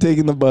 So you're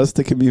taking the bus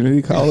to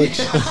community college?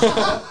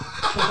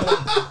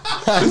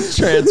 I'm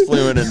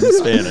transfluent in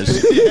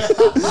Spanish.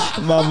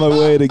 I'm on my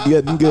way to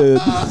getting good.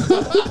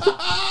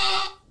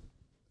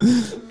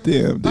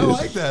 Damn, dude. I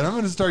like that. I'm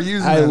going to start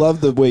using that. I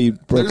love the way you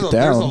broke it down.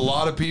 There's a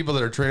lot of people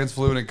that are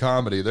transfluent in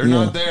comedy. They're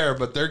not there,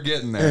 but they're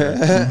getting there.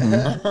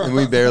 And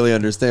we barely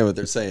understand what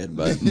they're saying,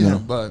 but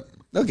but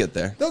they'll get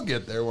there. They'll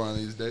get there one of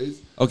these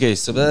days. Okay,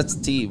 so that's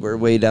T. We're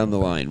way down the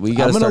line. I'm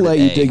going to let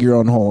you dig your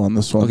own hole on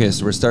this one. Okay,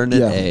 so we're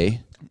starting at A.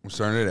 We're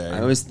starting at A.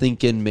 I was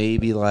thinking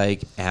maybe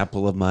like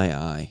apple of my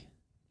eye.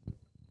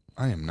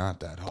 I am not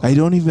that hard. I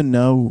don't even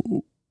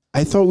know.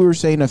 I thought we were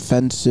saying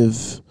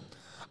offensive.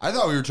 I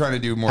thought we were trying to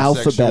do more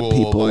alphabet sexual,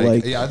 people.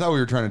 Like, yeah, I thought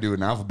we were trying to do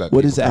an alphabet.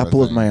 What is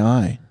apple of my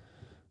eye?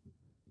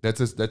 That's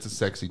a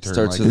sexy term.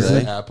 Starts like, with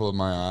A. Apple of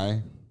my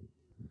eye.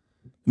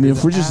 I mean,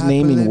 if we're just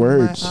naming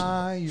words,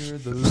 I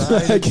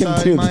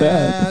can do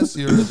that. Ass,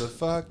 you're the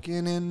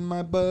fucking in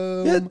my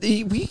bum. Yeah,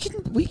 we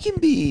can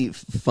be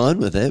fun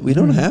with it. We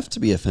don't have to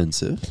be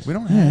offensive. We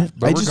don't have.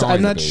 But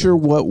I'm not sure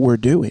what we're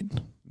doing.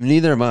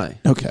 Neither am I.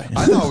 Okay.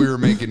 I thought we were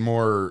making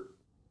more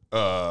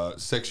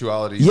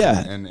sexuality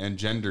and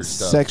gender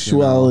stuff.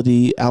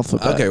 Sexuality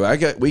alphabet.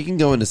 Okay, we can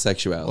go into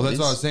sexuality. Well, that's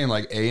what I was saying.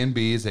 Like A and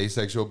B is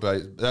asexual,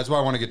 but that's why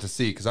I want to get to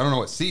C because I don't know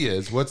what C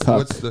is. What's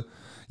the?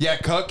 Yeah,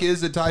 cuck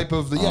is a type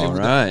of the. Yeah, all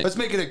right. Let's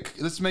make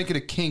it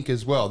a kink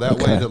as well. That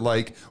way that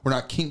like we're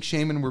not kink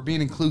shaming. We're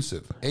being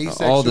inclusive.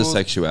 Asexuals, all the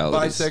sexualities.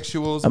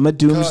 Bisexuals. I'm a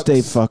doomsday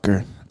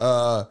fucker.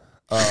 I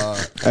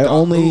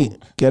only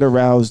get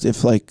aroused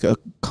if like a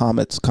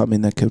comet's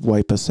coming that could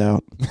wipe us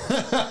out.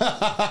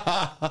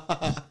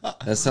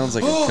 That sounds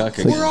like a cuck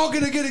again. We're all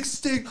gonna get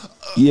extinct.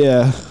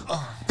 Yeah,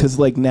 because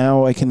like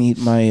now I can eat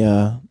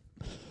my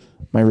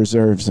my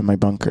reserves in my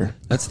bunker.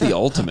 That's the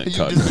ultimate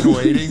cuck. You've just been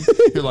waiting.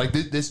 You're like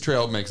this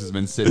trail mix has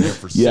been sitting here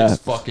for 6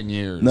 fucking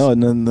years. No,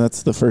 and then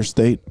that's the first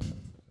date.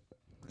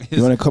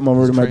 You want to come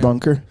over to my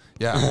bunker?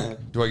 Yeah.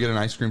 Do I get an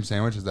ice cream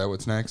sandwich? Is that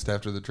what's next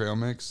after the trail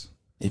mix?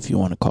 If you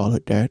want to call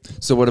it that.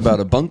 So what about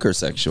a bunker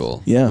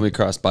sexual? Yeah. Let me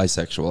cross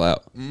bisexual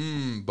out.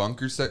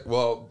 Bunker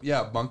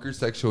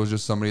sexual is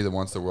just somebody that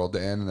wants the world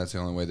to end, and that's the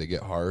only way they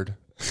get hard.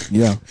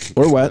 Yeah.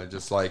 Or wet.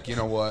 Just like, you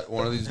know what,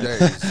 one of these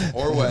days.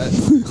 Or wet.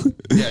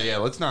 Yeah,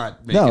 let's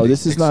not make No, it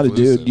this is not a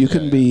dude. You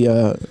can be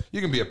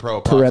you can be a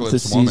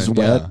pro-apocalypse parentheses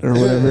woman. wet or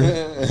whatever.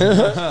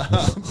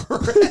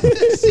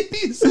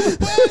 Parentheses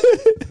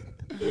wet.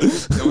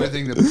 The only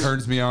thing that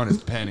turns me on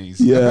is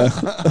pennies. Yeah.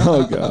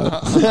 Oh,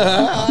 God.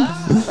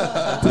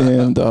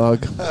 Damn,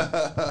 dog.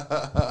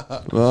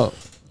 Well,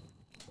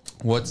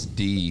 what's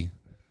D?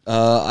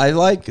 I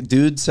like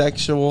dude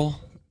sexual.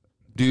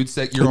 Dude,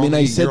 you're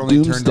I said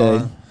only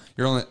doomsday.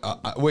 You're only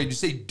wait. Did you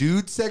say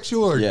dude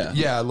sexual or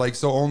Yeah. Like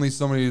so only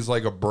somebody who's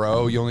like a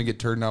bro. You only get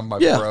turned on by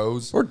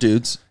bros or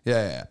dudes.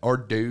 Yeah, or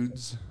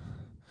dudes.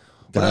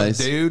 Guys,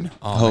 what up, dude?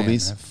 Oh,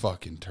 homies. Man, that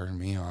fucking turned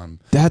me on.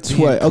 That's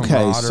what.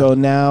 Okay, so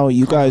now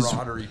you guys.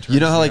 You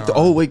know how like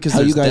because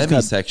there's you guys got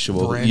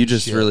demisexual. You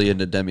just really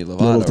into Demi Lovato,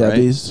 Little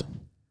Debbie's. Right?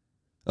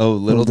 Oh,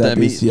 little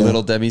Debbie's, yeah.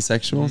 little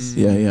demisexuals.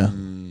 Yeah.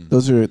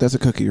 That's a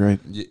cookie, right?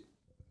 Yeah.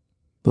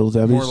 Little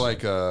Debbie's. More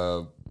like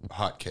a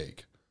hot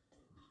cake.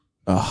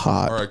 A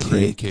hot or a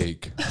cream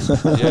cake.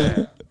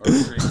 Yeah, or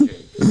a cream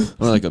cake.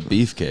 More like a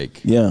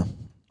beefcake. Yeah.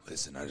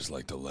 Listen, I just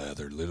like to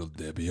lather Little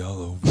Debbie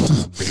all over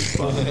my big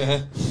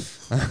body.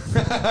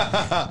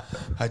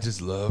 I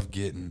just love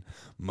getting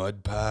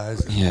mud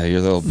pies. And your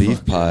little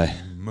beef pie.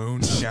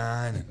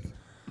 Moonshine.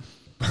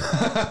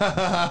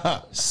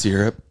 And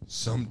syrup.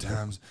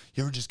 Sometimes,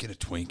 you ever just get a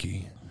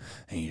Twinkie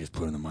and you just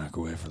put it in the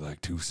microwave for like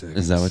 2 seconds?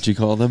 Is that what you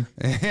call them?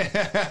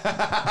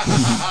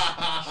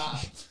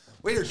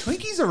 Wait, are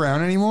Twinkies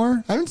around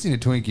anymore? I haven't seen a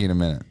Twinkie in a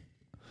minute.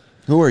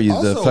 Who are you,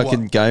 Also, the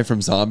fucking guy from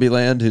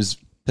Zombieland who's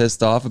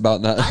pissed off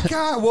about not?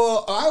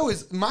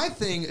 My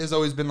thing has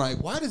always been like,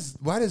 why does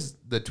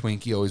the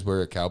Twinkie always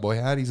wear a cowboy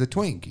hat? He's a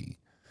Twinkie.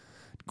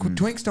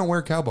 Twinks don't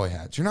wear cowboy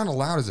hats. You're not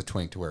allowed as a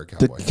twink to wear a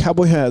cowboy hat. The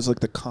cowboy hat is like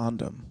the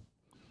condom.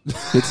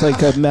 It's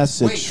like a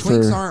message. Wait,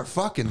 twinks aren't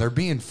fucking. They're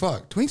being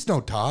fucked. Twinks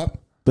don't top.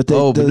 But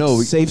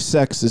safe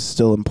sex is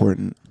still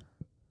important.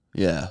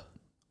 Yeah.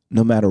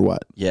 No matter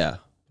what. Yeah.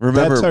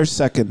 Remember, that's our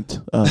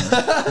second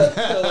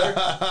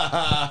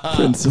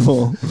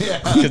principle. Yeah.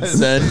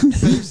 Consent.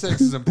 Safe sex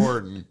is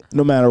important.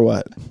 No matter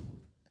what.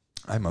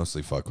 I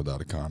mostly fuck without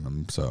a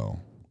condom, so.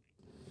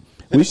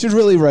 We should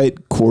really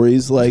write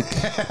Corey's like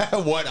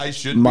what I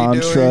should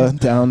mantra be doing.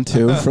 Down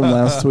too from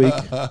last week.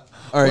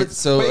 All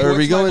right, are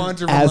we going?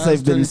 As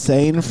I've been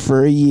saying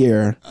for a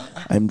year,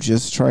 I'm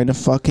just trying to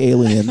fuck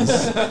aliens,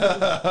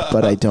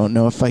 but I don't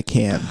know if I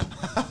can.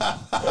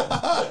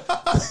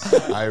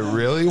 I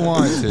really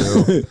want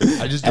to.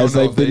 I just don't As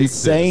know I've if they been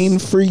exist. saying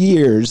for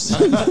years.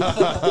 I'm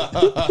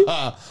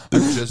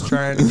just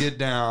trying to get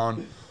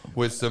down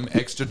with some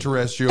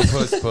extraterrestrial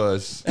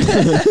puss. Alien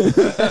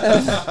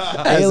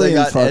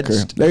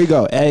fucker. There you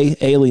go.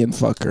 Alien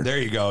fucker. There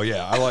you go.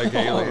 Yeah, I like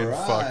alien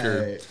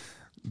fucker.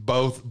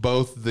 Both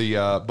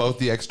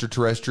the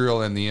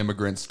extraterrestrial and the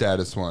immigrant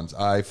status ones.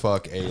 I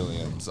fuck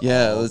aliens.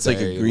 Yeah, it's like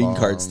a green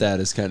card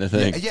status kind of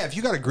thing. Yeah, if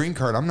you got a green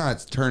card, I'm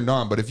not turned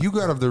on. But if you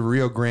got out of the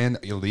Rio Grande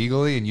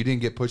illegally and you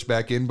didn't get pushed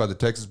back in by the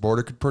Texas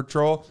Border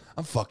Patrol,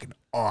 I'm fucking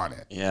on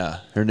it. Yeah,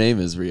 her name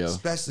is Rio.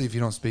 Especially if you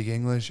don't speak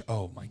English.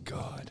 Oh my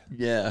god.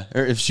 Yeah,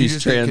 or if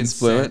she's trans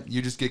fluent.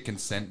 You just get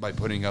consent by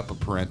putting up a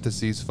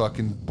parentheses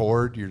fucking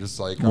board. You're just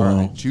like, all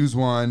right, choose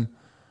one.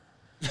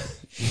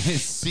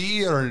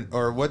 C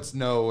or what's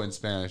no in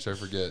Spanish? I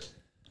forget.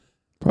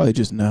 Probably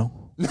just no.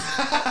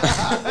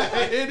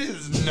 It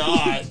is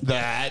not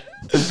that.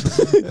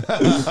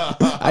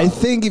 I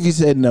think if you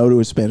said no to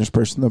a Spanish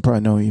person, they'll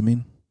probably know what you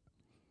mean.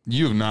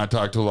 You have not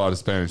talked to a lot of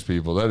Spanish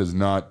people. That is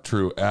not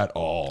true at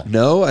all.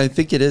 No, I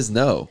think it is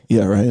no.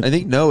 Yeah, right. I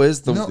think no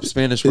is the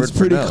Spanish word. It's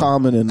pretty for no.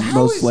 common in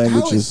most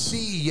languages. How is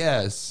C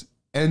yes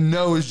and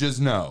no is just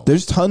no?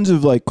 There's tons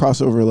of like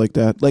crossover like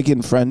that. Like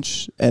in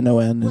French,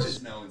 N-O-N What is.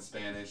 is no in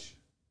Spanish?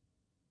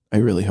 I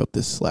really hope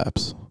this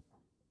slaps.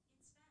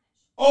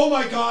 Oh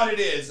my god, it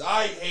is.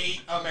 I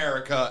hate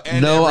America.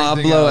 And no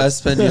everything hablo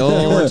else.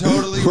 español. You were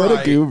totally What right.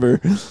 a goober.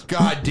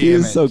 God damn He it.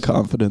 was so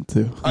confident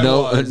too.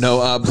 No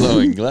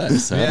hablo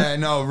inglés. Huh? Yeah,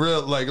 no,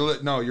 real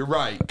no, you're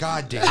right.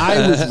 God damn it.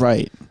 I was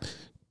right.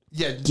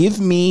 Yeah, Give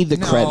me the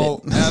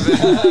credit.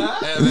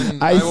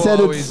 Evan, I will said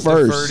it always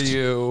first. defer to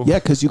you. Yeah,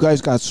 because you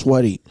guys got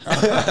sweaty.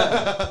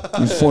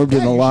 You formed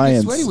an You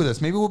alliance. should get sweaty with us.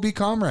 Maybe we'll be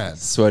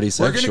comrades. Sweaty We're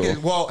sexual.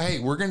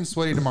 we're getting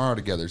sweaty tomorrow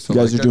together. So You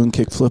guys are doing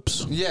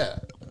kickflips. Yeah.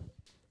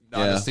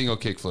 Not a single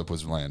kickflip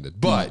was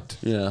landed, but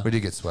Yeah. we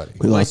did get sweaty.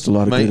 We lost a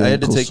lot of I good had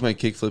to ankles. take my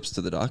kickflips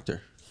to the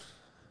doctor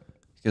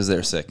because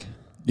they're sick.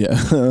 Yeah.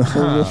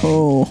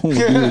 Oh, dude.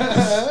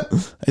 I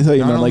thought you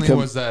Not meant only like a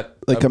was that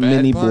like a a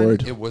mini bad pun,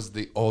 board. it was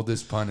the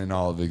oldest pun in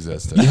all of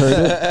existence. You heard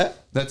it?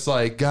 That's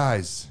like,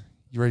 guys,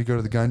 you ready to go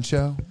to the gun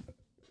show?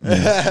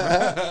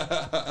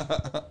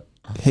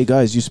 Hey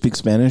guys, you speak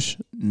Spanish?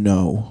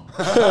 No.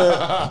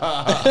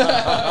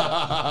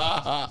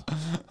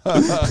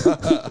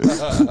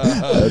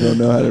 I don't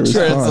know how to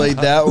respond. Translate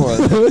that one.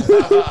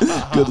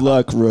 Good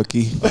luck,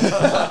 rookie.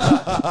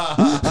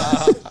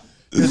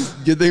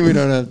 Good thing we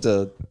don't have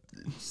to.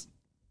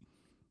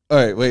 All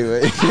right,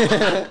 wait.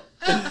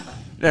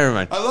 Never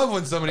mind. I love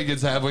when somebody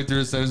gets halfway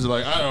through a sentence and they're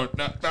like, I don't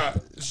know.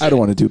 I don't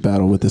want to do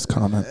battle with this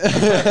comment.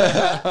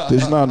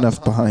 There's not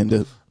enough behind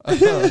it.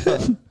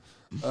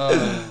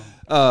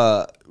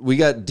 We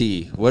got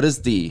D. What is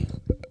D?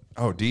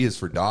 Oh, D is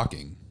for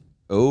docking.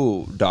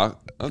 Oh,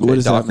 Okay, What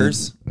does that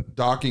dockers.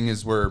 Docking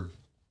is where,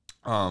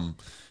 or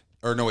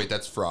no, wait,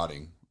 that's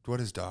frauding. What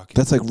is docking?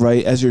 That's like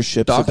right as your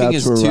ship's Docking about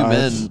is to two arrive.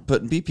 men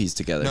putting BPs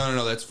together.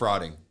 No, that's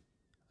frauding.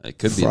 It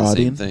could be the Frauding?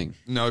 same thing.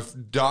 No, if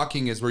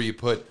docking is where you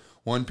put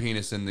one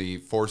penis in the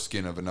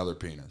foreskin of another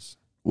penis.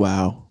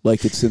 Wow.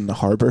 Like it's in the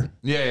harbor?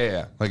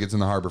 Yeah. Like it's in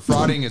the harbor.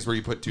 Frauding is where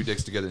you put two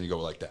dicks together and you go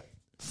like that.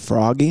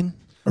 Frogging?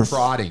 Or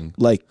Frauding.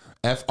 Like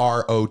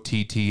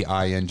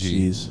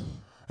F-R-O-T-T-I-N-G. Jeez.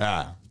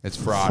 Yeah, it's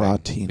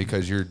frauding.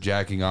 Because you're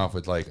jacking off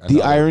with like...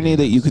 The irony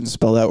that you can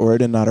spell that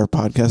word and not our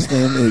podcast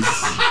name is...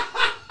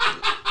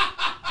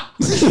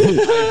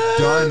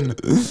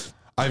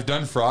 I've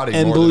done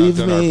frauding more than I've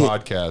done our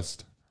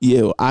podcast.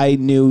 I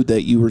knew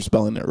that you were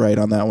spelling it right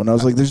on that one. I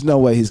was like, there's no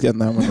way he's getting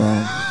that one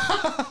wrong.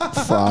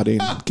 Frauding.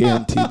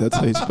 Guaranteed that's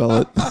how you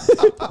spell it.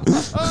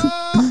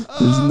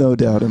 There's no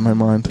doubt in my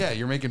mind. Yeah,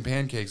 you're making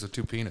pancakes with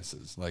two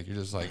penises. Like, you're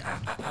just like...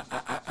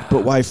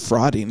 But why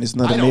frauding? Isn't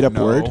that a made-up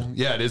word?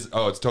 Yeah, it is.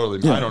 Oh, it's totally...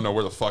 Yeah. I don't know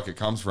where the fuck it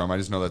comes from. I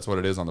just know that's what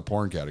it is on the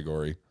porn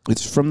category.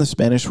 It's from the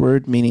Spanish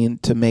word meaning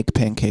to make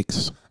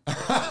pancakes.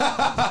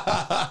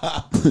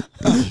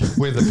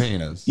 With a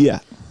penis. Yeah.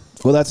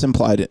 Well, that's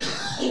implied.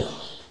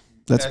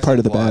 That's part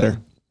of the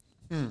batter.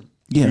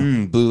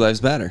 Yeah. Blue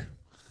Lives Matter.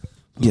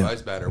 Blue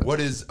Lives Matter.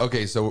 What is...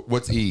 Okay, so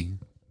what's E?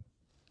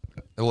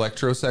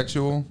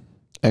 Electrosexual?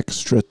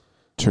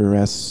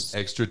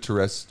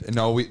 Extraterrestrial.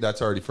 No,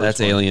 that's already first. That's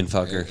one. Alien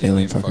fucker.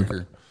 Alien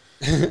fucker.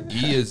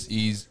 E is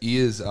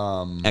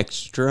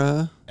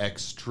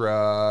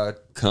extra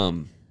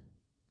cum.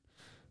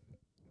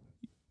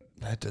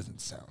 That doesn't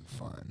sound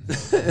fun.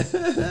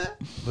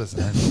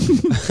 Listen,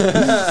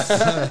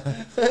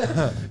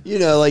 you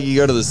know, like you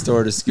go to the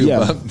store to scoop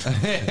up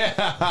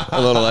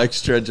a little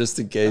extra just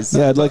in case.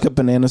 Yeah, I'd like a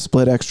banana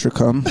split extra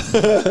cum.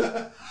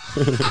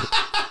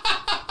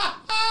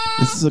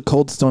 This is a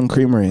Cold Stone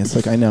Creamery. It's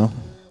like, I know.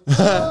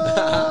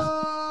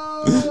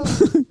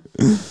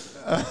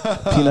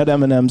 Peanut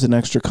M&Ms and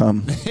extra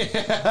cum.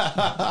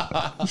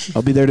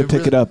 I'll be there to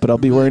pick it up, but I'll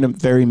be wearing a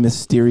very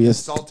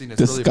mysterious saltiness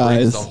disguise. really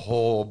brings the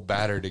whole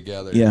batter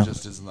together. Yeah. It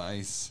just is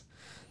nice.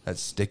 That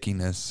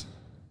stickiness.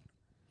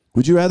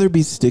 Would you rather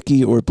be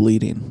sticky or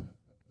bleeding?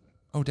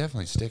 Oh,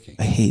 definitely sticky.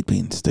 I hate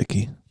being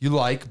sticky. You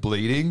like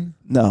bleeding?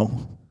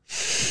 No.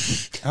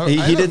 He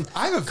didn't.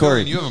 I have a Corey,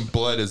 feeling you haven't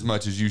bled as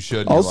much as you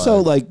should. Also,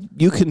 like,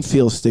 you can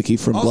feel sticky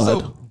from also,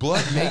 blood.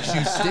 Blood makes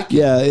you sticky.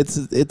 Yeah, it's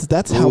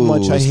that's how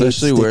much I hate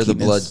especially where the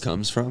stickiness. blood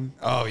comes from.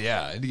 Oh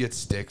yeah, it gets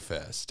stick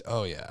fest.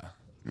 Oh yeah.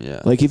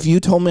 Yeah. Like if you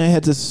told me I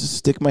had to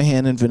stick my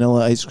hand in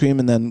vanilla ice cream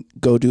and then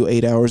go do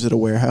 8 hours at a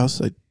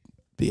warehouse, I'd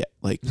be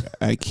like,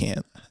 I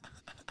can't.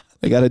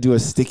 I got to do a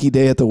sticky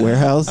day at the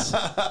warehouse.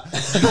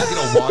 You're not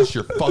gonna wash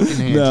your fucking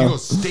hands. No. You go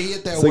stay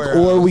at that It's warehouse.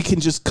 like, or we can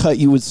just cut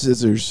you with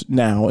scissors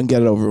now and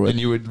get it over with. And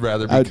you would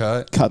rather be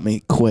cut? Cut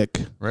me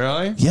quick.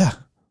 Really? Yeah.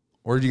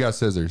 Or you got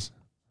scissors?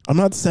 I'm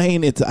not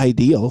saying it's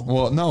ideal.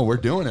 Well, no, we're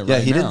doing it right now.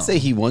 Yeah, he didn't say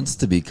he wants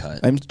to be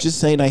cut. I'm just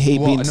saying I hate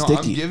being no,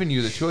 sticky. I'm giving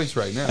you the choice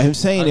right now. I'm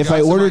saying if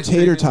I order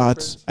tater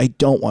tots, I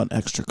don't want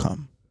extra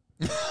cum.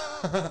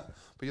 But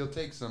you'll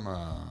take some...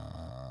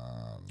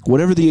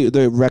 Whatever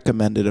the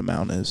recommended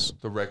amount is.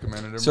 The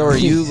recommended amount. So are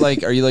you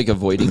like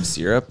avoiding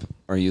syrup?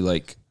 Are you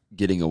like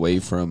getting away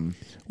from...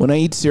 When I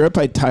eat syrup,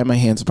 I tie my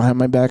hands behind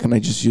my back and I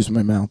just use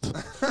my mouth.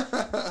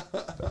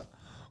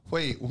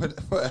 Wait, what?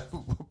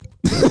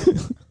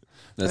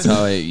 That's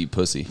how I eat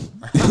pussy.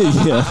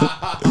 Yeah.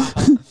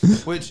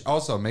 Which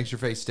also makes your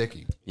face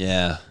sticky.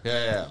 Yeah.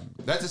 Yeah.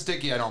 That's a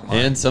sticky I don't mind.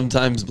 And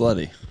sometimes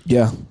bloody.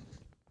 Yeah.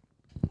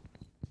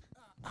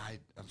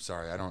 I'm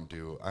sorry, I don't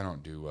do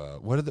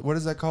what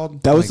is that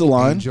called? That was the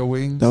line. Angel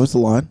wings. That was the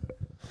line.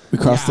 We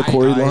crossed the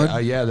Cory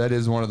line. Yeah, that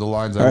is one of the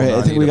lines. All right,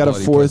 I think we got a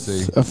fourth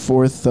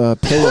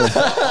pillar.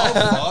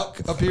 I'll fuck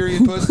a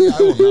period pussy. I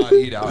will not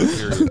eat out a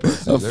period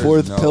pussy. A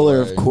fourth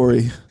pillar of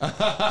Cory.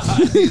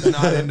 He's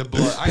not into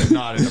blood. I am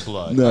not into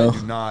blood. No. I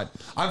do not.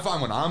 I'm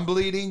fine when I'm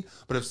bleeding,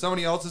 but if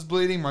somebody else is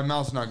bleeding, my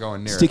mouth's not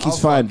going near Sticky's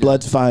it. fine.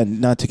 Blood's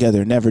fine. Not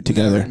together. Never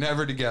together.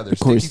 Never together.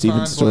 Cory Sticky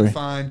fine, Stevens story. blood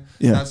fine.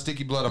 Yeah. Not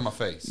sticky blood on my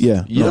face.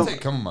 Yeah. You I'll don't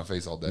take cum on my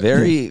face all day.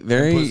 very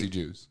Pussy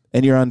juice.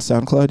 And you're on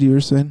SoundCloud, you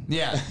were saying?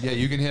 Yeah.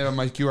 You can hit on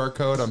my QR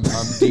code. I'm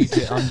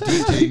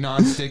DJ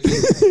non-sticky.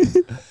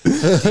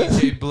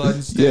 DJ blood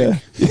and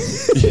stick.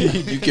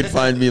 Yeah. you can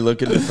find me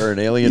looking for an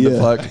alien to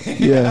fuck.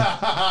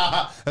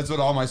 Yeah. That's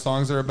what all my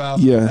songs are about.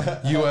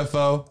 Yeah.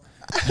 UFO.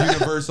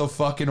 Universal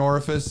fucking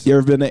orifice. You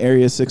ever been to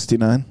Area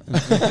 69?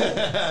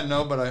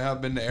 No, but I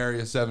have been to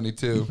Area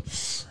 72.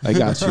 I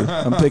got you.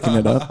 I'm picking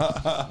it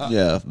up.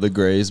 Yeah, the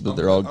grays, but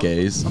they're all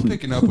gays. I'm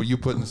picking up what you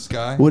put in the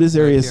sky. What is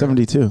Area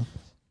 72?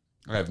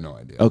 I have no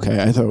idea. Okay,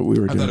 I thought we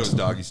were I doing thought it was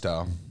something. doggy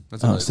style.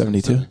 That's Oh, what I said.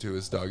 72? 72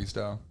 is doggy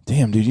style.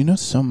 Damn, dude, you know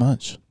so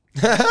much.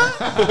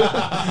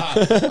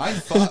 I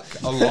fuck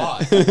a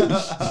lot.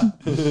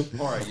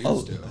 Or I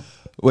used to.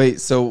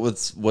 Wait, so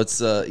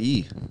what's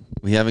E?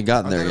 We haven't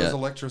gotten I there thought it yet.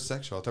 was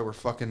electrosexual. I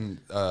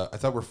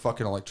thought we're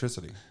fucking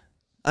electricity.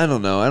 I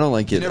don't know. I don't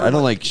like it. I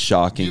don't like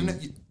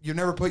shocking. You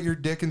never put your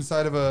dick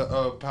inside of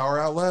a power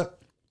outlet?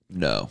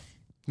 No.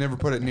 Never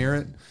put it near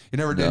it? You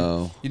never did?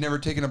 No. You never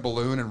taken a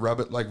balloon and rub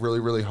it like really,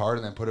 really hard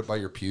and then put it by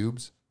your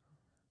pubes?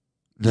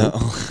 No.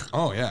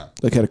 Oh yeah.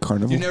 Like at a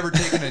carnival? You never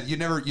taken it. You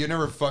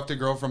never fucked a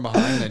girl from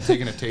behind and then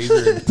taken a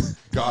taser and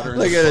got her in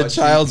Like the at a butt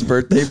child's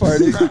birthday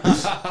party?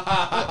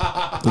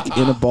 like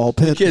in a ball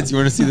pit. Kids, you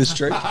want to see this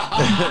trick?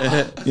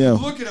 Yeah.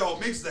 Look at how it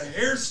makes the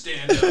hair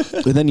stand up.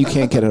 And then you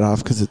can't get it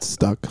off because it's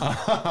stuck.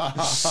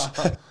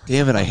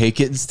 Damn it, I hate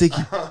getting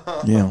sticky.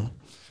 Yeah.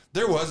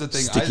 There was a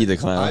thing. Sticky the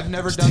Clown. I've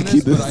never done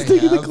this, but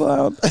Sticky the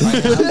Clown. I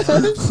have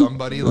heard of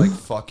somebody like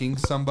fucking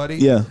somebody.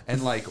 Yeah.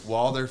 And like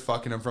while they're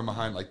fucking them from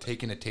behind, like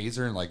taking a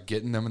taser and like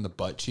getting them in the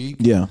butt cheek.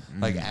 Yeah.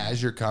 Like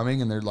as you're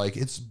coming, and they're like,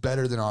 it's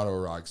better than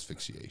autoerotic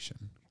asphyxiation.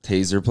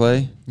 Taser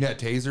play? Yeah,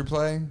 taser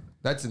play.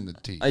 That's in the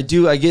teeth. I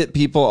get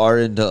people are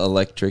into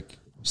electric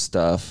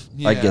stuff.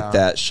 I Yeah. get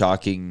that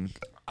shocking.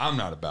 I'm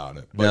not about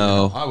it. But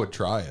No. you know, I would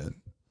try it.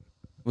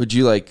 Would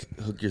you like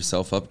hook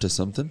yourself up to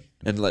something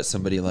and let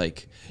somebody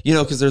like, you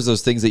know, because there's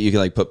those things that you can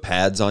like put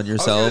pads on I was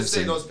yourselves. gonna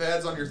say and- those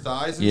pads on your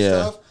thighs and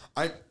Yeah. stuff.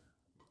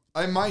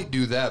 I might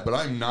do that, but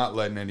I'm not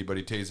letting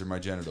anybody taser my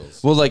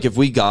genitals. well, like if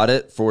we got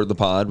it for the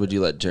pod, would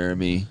you let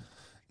Jeremy?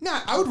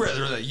 Nah, I would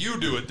rather that you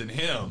do it than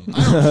him.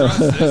 I don't trust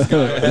this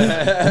guy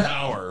with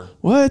power.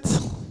 What?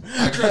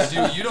 I trust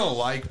you. You don't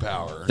like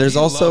power. There's He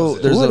also loves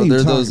it. there's What are you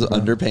there's those talking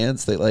about?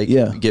 underpants that like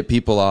Yeah. get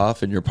people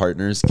off, and your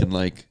partners can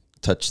like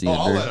touch the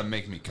I'll under let him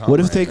make me come. What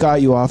if right they now.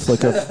 got you off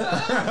like a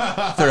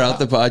throughout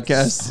the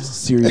podcast.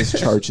 serious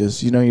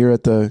charges? You know, you're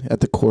at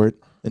the court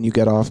and you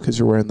get off because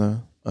you're wearing the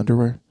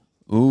underwear.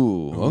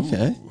 Ooh,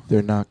 okay.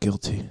 They're not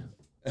guilty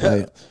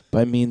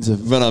by means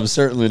of. But I'm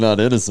certainly not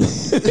innocent.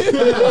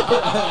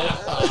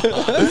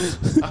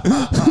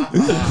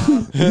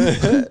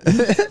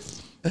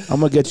 I'm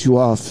gonna get you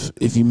off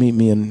if you meet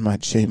me in my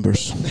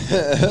chambers.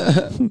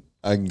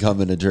 I can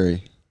come in a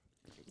jury.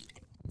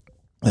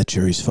 That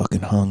jury's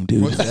fucking hung,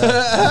 dude. What's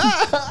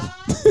that?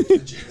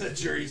 The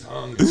jury's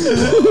hung.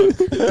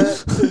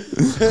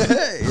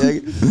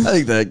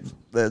 I think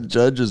that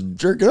judge is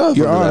jerking off.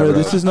 Your over that, Honor, bro.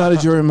 this is not a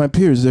jury of my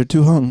peers. They're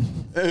too hung.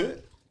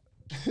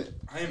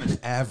 I am an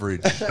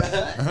average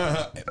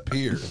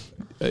peer.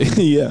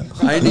 Yeah.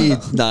 I need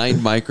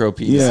 9 micro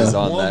pieces Yeah.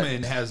 on that.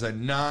 Woman has a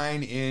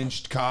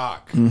 9-inch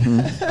cock.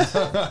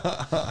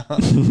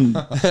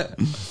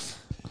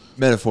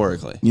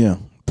 Metaphorically. Yeah.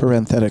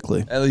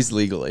 Parenthetically. At least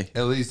legally.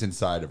 At least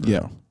inside of her.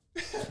 Yeah.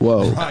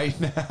 Whoa. Right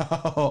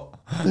now.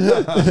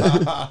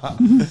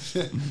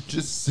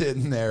 Just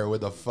sitting there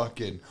with a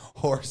fucking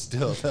horse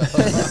dildo.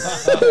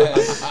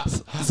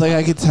 It's like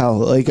I could tell.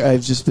 Like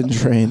I've just been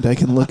trained. I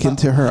can look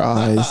into her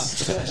eyes.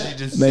 She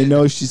just And I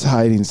know she's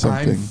hiding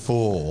something. I'm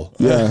full.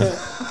 Yeah.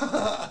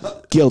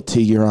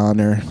 Guilty, Your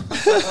Honor.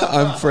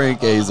 I'm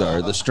Frank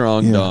Azar, the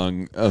strong Yeah.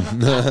 dong of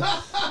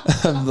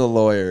the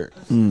lawyer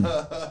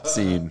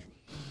scene.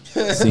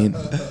 Scene.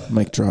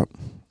 Mic drop.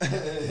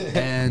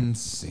 And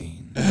scene.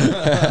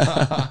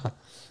 All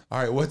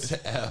right, what's the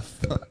F?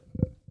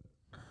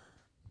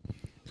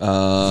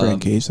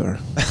 Frank Azar.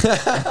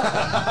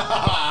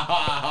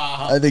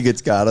 I think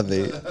it's gotta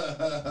be.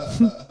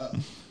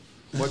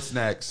 What's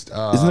next?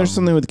 Isn't there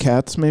something with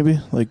cats, maybe?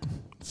 Like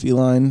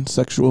feline,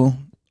 sexual?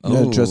 You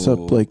gotta dress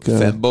up like...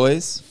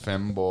 femboys?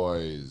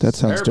 femboys? That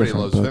sounds Everybody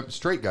different, loves but-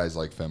 straight guys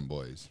like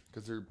femboys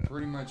because they're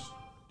pretty much,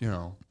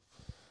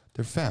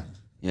 they're femme.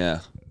 Yeah.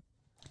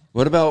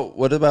 What about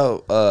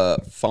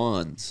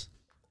fawns?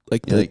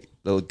 like Yeah, the... like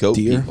the goat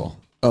deer? people.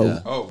 Oh. Yeah.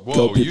 Oh, whoa!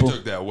 Goat You people?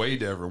 took that way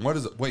different. What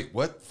is it? Wait,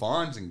 what?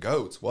 Fawns and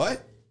goats?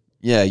 What?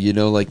 Yeah, you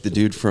know, like the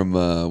dude from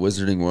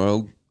Wizarding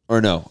World,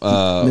 or no,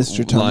 Mr.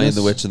 Lion, Thomas?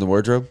 the Witch, and the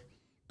Wardrobe.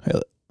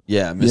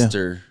 Yeah,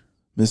 Mr.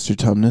 Mr.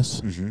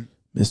 Tumnus. Mr.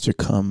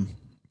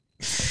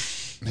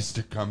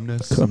 Mr.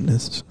 Cumnus.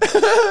 Cumnus.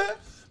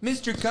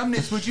 Mr.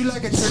 Cumnus, would you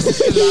like a Turkish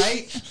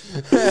delight?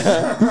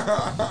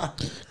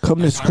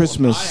 Cumnus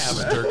Christmas. I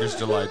have a Turkish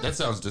delight. That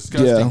sounds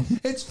disgusting. Yeah.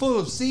 It's full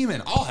of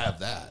semen. I'll have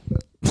that.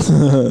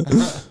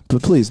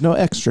 But please, no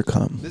extra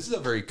cum. This is a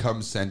very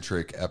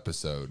cum-centric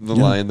episode. The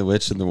Lion, the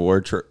Witch, and the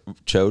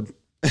Chode.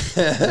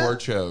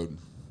 Warchode.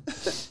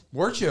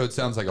 Warchode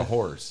sounds like a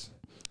horse.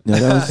 No,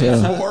 that was...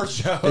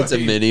 Warchode. It's a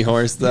mini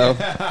horse, though.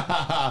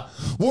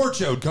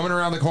 Warchode coming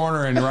around the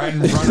corner and right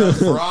in front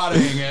of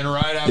rotting, and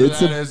right after It's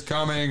that a- is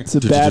coming. It's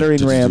a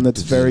battering ram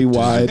that's very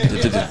wide.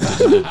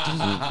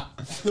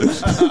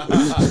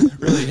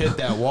 Really hit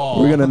that wall.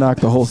 We're going to knock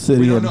the whole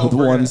city don't in know with if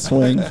we're one gonna-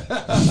 swing.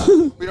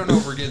 We don't know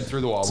if we're getting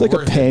through the wall. It's like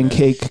a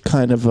pancake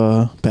kind of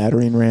a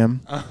battering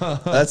ram.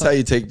 That's how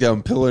you take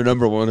down pillar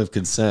number 1 of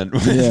consent.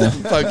 Yeah.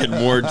 Fucking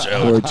war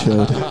chode. Or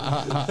chode.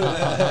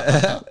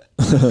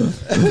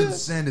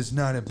 Consent is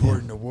not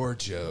important to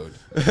Warchode.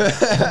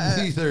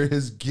 Neither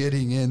is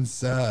getting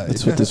inside.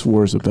 That's what this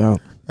war's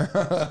about.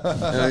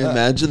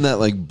 Imagine that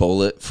like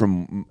bullet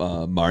from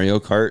Mario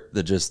Kart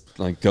that just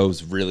like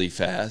goes really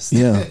fast.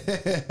 Yeah.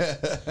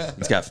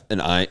 It's got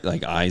an eye,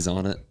 like eyes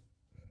on it.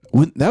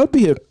 That would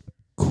be a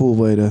cool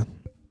way to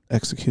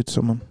execute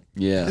someone.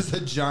 Yeah. It's a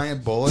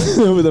giant bullet.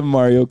 With a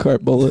Mario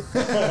Kart bullet.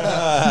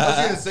 I was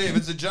going to say, if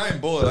it's a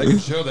giant bullet, I can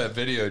show that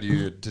video to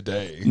you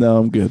today. No,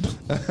 I'm good.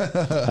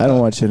 I don't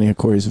watch any of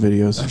Corey's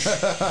videos.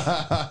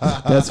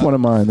 That's one of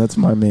mine. That's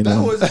my main That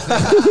one. was a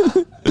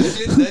thing.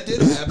 That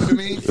did happen to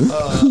me.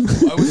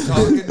 I was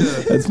talking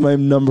to. That's my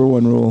number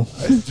one rule.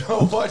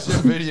 Don't watch a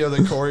video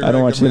that Corey. I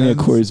don't watch any of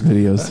Corey's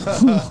videos.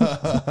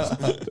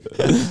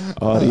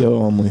 Audio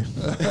only.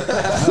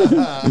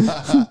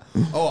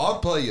 Oh, I'll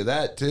play you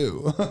that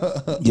too.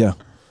 Yeah.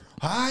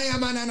 Hi,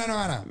 I'm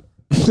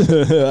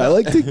I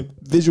like to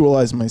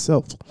visualize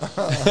myself.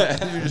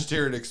 You just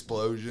hear an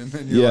explosion,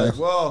 and you're like,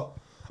 "Well,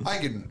 I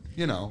can,"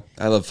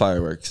 I love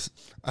fireworks.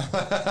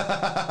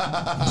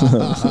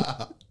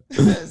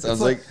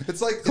 Sounds like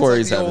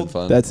Corey's having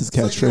fun. That's his It's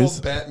like the catchphrase.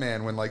 old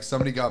Batman when like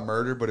somebody got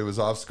murdered, but it was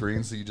off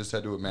screen, so you just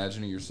had to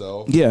imagine it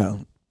yourself. Yeah.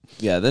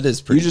 Yeah, that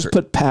is pretty. You just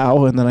put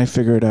pow and then I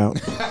figure it out.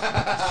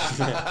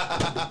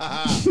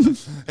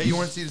 Hey, you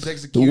want to see this The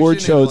execution?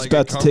 award show And, is like,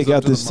 about it to comes take up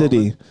out to the the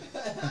city.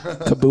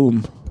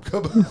 Kaboom.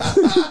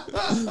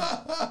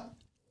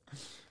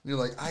 You're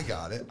like, I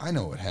got it. I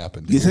know what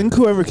happened. You here. think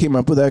whoever came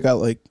up with that got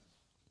like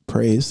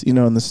praise, in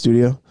the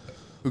studio?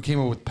 Who came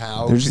up with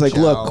POW? They're just like,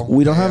 look,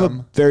 we don't have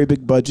a very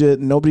big budget.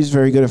 Nobody's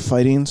very good at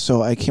fighting,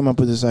 so I came up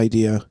with this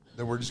idea.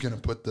 Then we're just gonna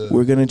put the.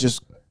 We're gonna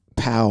just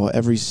pow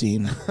every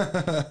scene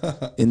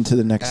into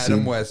the next Adam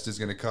scene. West is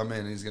gonna come in.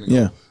 And he's gonna go.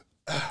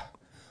 Yeah.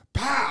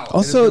 Pow.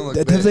 Also,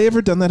 have they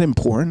ever done that in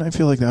porn? I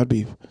feel like that would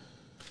be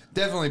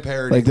definitely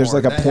parody? like there's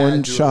porn. like a That porn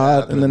had to have shot,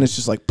 happened. and then it's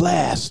just like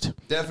blast.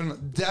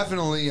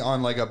 Definitely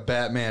on like a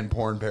Batman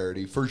porn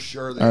parody for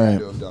sure. They All had right.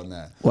 to have done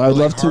that. Well, I would But,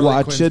 love like, to Harley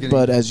watch Quinn's it, getting-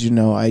 but as you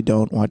know, I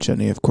don't watch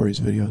any of Corey's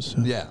videos. So.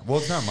 yeah, well,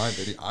 it's not my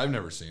video. I've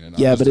never seen it.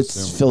 Yeah, but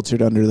it's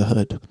filtered under the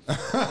hood.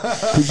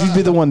 Because you'd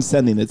be the one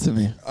sending it to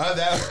me.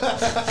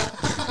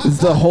 It's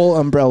the whole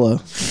umbrella.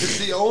 It's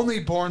the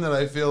only porn that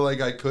I feel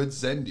like I could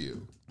send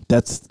you.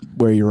 That's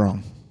where you're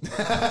wrong.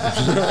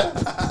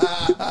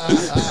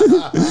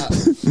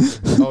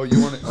 Oh,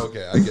 you want to?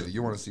 Okay, I get it.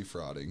 You want to see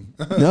frauding.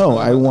 No,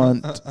 I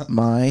want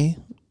my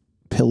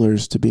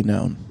pillars to be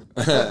known.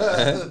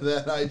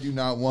 That I do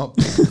not want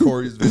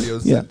Corey's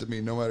videos sent to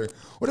me, no matter.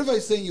 What if I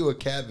sent you a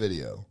cat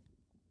video?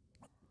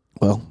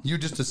 Well, You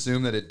just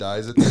assume that it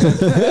dies at the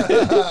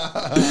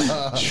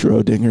end.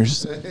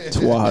 Schrodinger's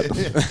twat.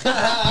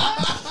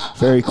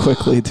 Very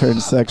quickly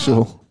turned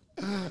sexual.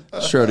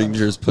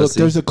 Schrodinger's Look, pussy.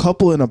 there's a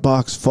couple in a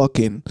box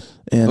fucking.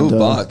 And, Ooh,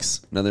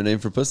 box. Another name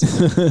for pussy.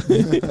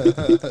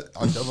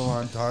 A double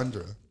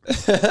entendre.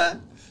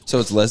 So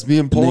it's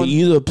lesbian They porn?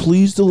 either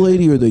please the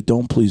lady or they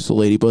don't please the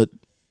lady, but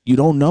you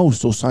don't know,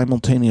 so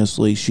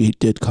simultaneously she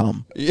did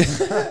come.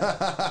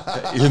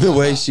 Either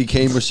way, she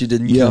came or she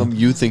didn't Yeah. come.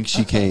 You think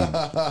she came.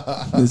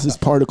 This is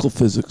particle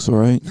physics, all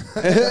right?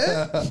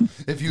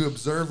 If you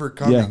observe her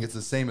coming, Yeah. it's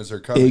the same as her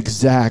coming.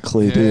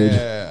 Exactly, dude.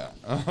 Yeah.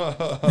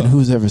 And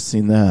who's ever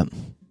seen that?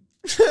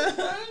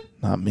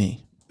 Not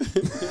me.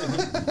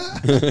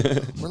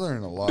 We're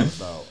learning a lot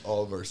about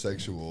all of our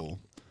sexual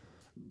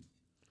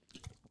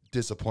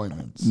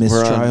disappointments,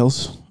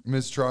 Mistrials.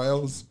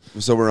 mistrials.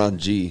 So we're on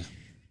G.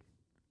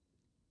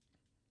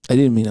 I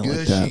didn't mean it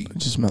like that. Gushy. I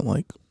just meant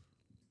like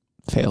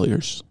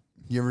failures.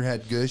 You ever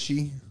had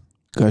gushy?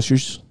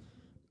 Gushers.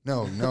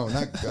 No,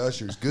 not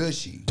gushers.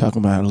 Gushy.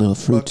 Talking about a little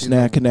fruit Fucking,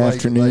 snack in the like-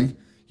 afternoon.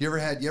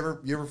 like, you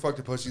ever fucked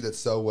a pussy that's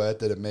so wet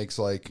that it makes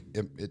like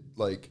it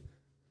like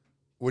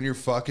when you're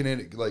fucking it,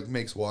 it like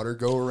makes water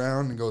go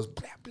around and goes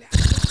blah blah.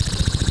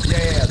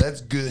 Yeah,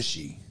 that's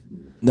gushy.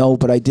 No,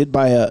 but I did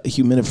buy a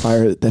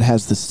humidifier that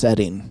has the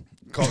setting.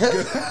 Called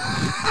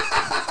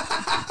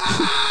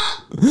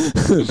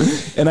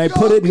And I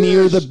put it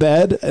near the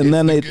bed, and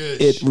then the it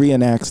gush.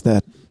 reenacts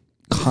that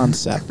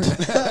concept.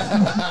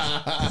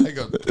 I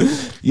go,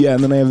 Yeah,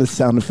 and then I have the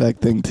sound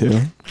effect thing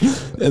too.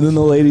 And then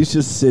the lady's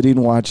just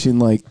sitting watching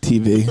like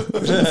TV.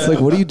 It's like,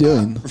 what are you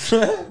doing?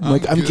 I'm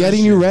like, I'm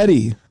getting you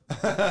ready.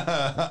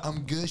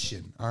 I'm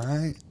gushing, all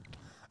right?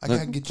 I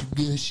gotta get you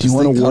gushing. Do you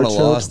want a Kind war of choke?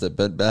 lost at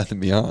Bed Bath &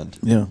 Beyond.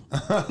 Yeah.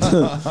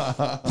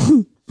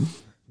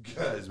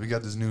 Guys, we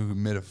got this new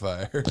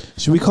humidifier.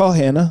 Should we call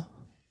Hannah?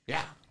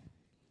 Yeah.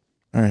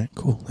 All right,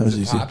 cool. That was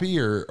easy. Poppy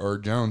or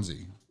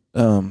Jonesy?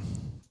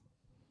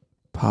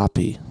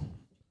 Poppy.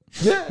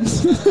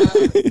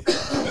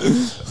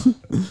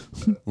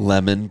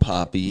 Lemon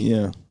poppy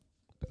Yeah.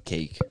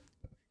 cake.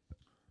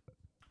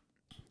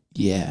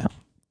 Yeah.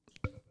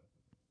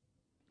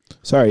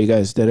 Sorry, you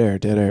guys. Dead air.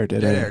 Dead air.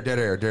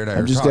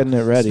 I'm just Talk. getting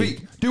it ready.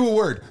 Speak. Do a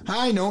word.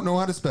 I don't know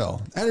how to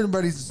spell.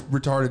 Everybody's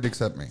retarded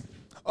except me.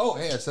 Oh,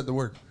 hey, I said the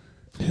word.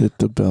 Hit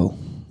the bell.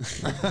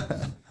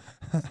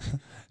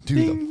 Do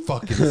the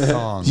fucking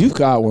song. You've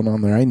got one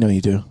on there. I know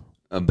you do.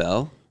 A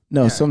bell?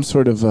 No, some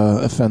sort of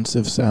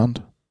offensive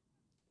sound.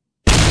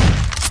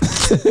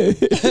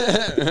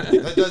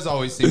 That does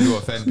always seem to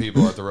offend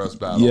people at the roast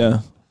battle. Yeah.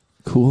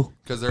 Cool.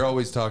 Because they're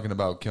always talking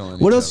about killing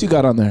What each else you other.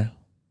 got on there?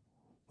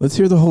 Let's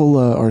hear the whole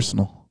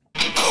arsenal.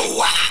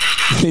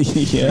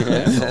 Yeah.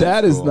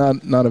 That is cool.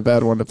 not a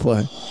bad one to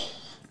play.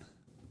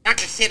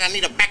 Doctor said I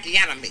need a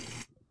backiotomy.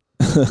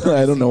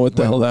 I don't know what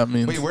the hell that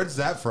means. Wait, where's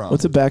that from?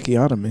 What's a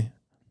backiotomy?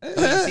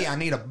 See, I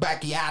need a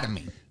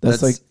backiotomy.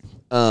 That's like,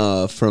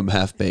 from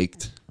Half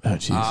Baked. oh,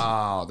 jeez.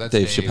 Oh, that's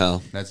Dave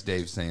Chappelle. That's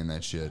Dave saying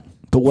that shit.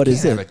 But what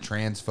is Can't it? have a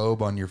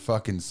transphobe on your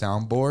fucking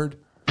soundboard.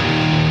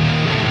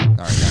 That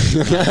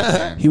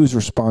right, He was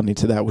responding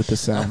to that with the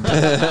sound.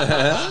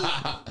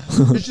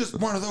 it's just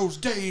one of those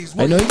days.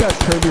 I know you got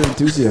Curb Your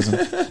Enthusiasm.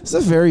 It's a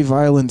very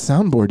violent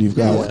soundboard you've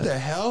got. What the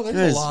hell? There's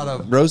Guys, a lot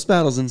of. roast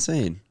battle's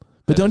insane.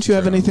 But don't you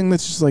have anything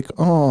that's just like,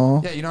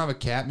 oh, Yeah, you don't have a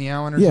cat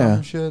meowing or Yeah.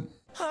 some shit.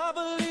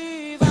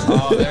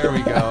 Oh, there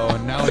we go.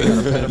 And now we got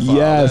a pedophile.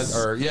 Yes.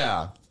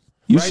 Yeah.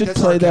 you Right? should That's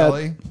play R. that.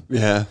 Kelly?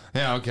 Yeah.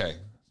 Yeah. Okay.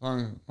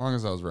 As long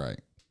as I was right.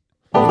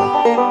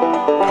 Oh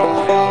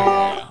hell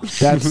yeah!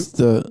 That's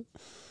the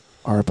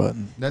R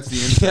button. That's the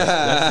incest.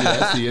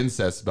 That's the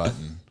incest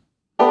button.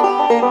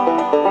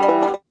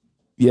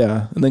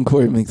 Yeah, and then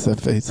Corey makes that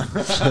face.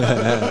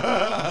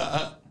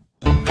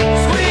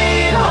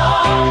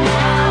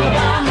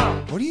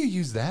 What do you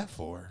use that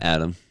for?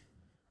 Adam.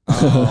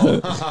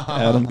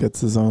 Adam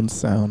gets his own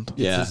sound.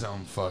 Yeah. His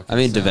own fucking I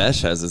mean, sound.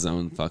 Devesh has his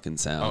own fucking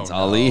sounds. Oh,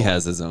 Ali no.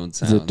 has his own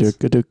Is it sounds.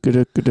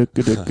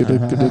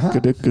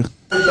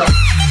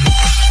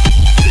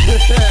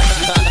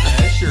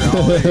 That's your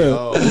Ali.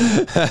 Oh.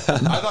 I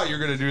thought you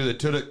were gonna do the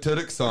Tuduk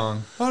Tuduk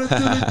song.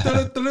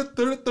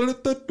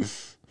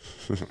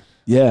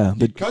 Yeah,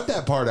 Cut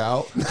that part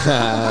out.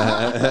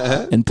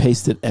 and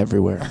paste it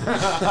everywhere.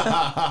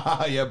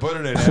 Yeah, put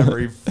it in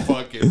every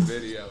fucking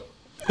video.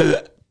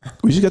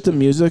 We should get the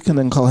music and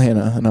then call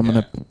Hannah, and I'm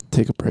gonna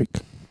take a break.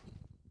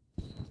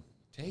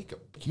 Take a.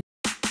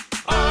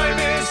 I'm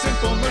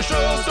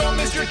Misinfomercials. Don't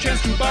miss your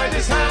chance to buy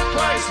this half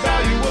price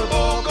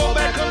valuable. Go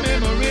back a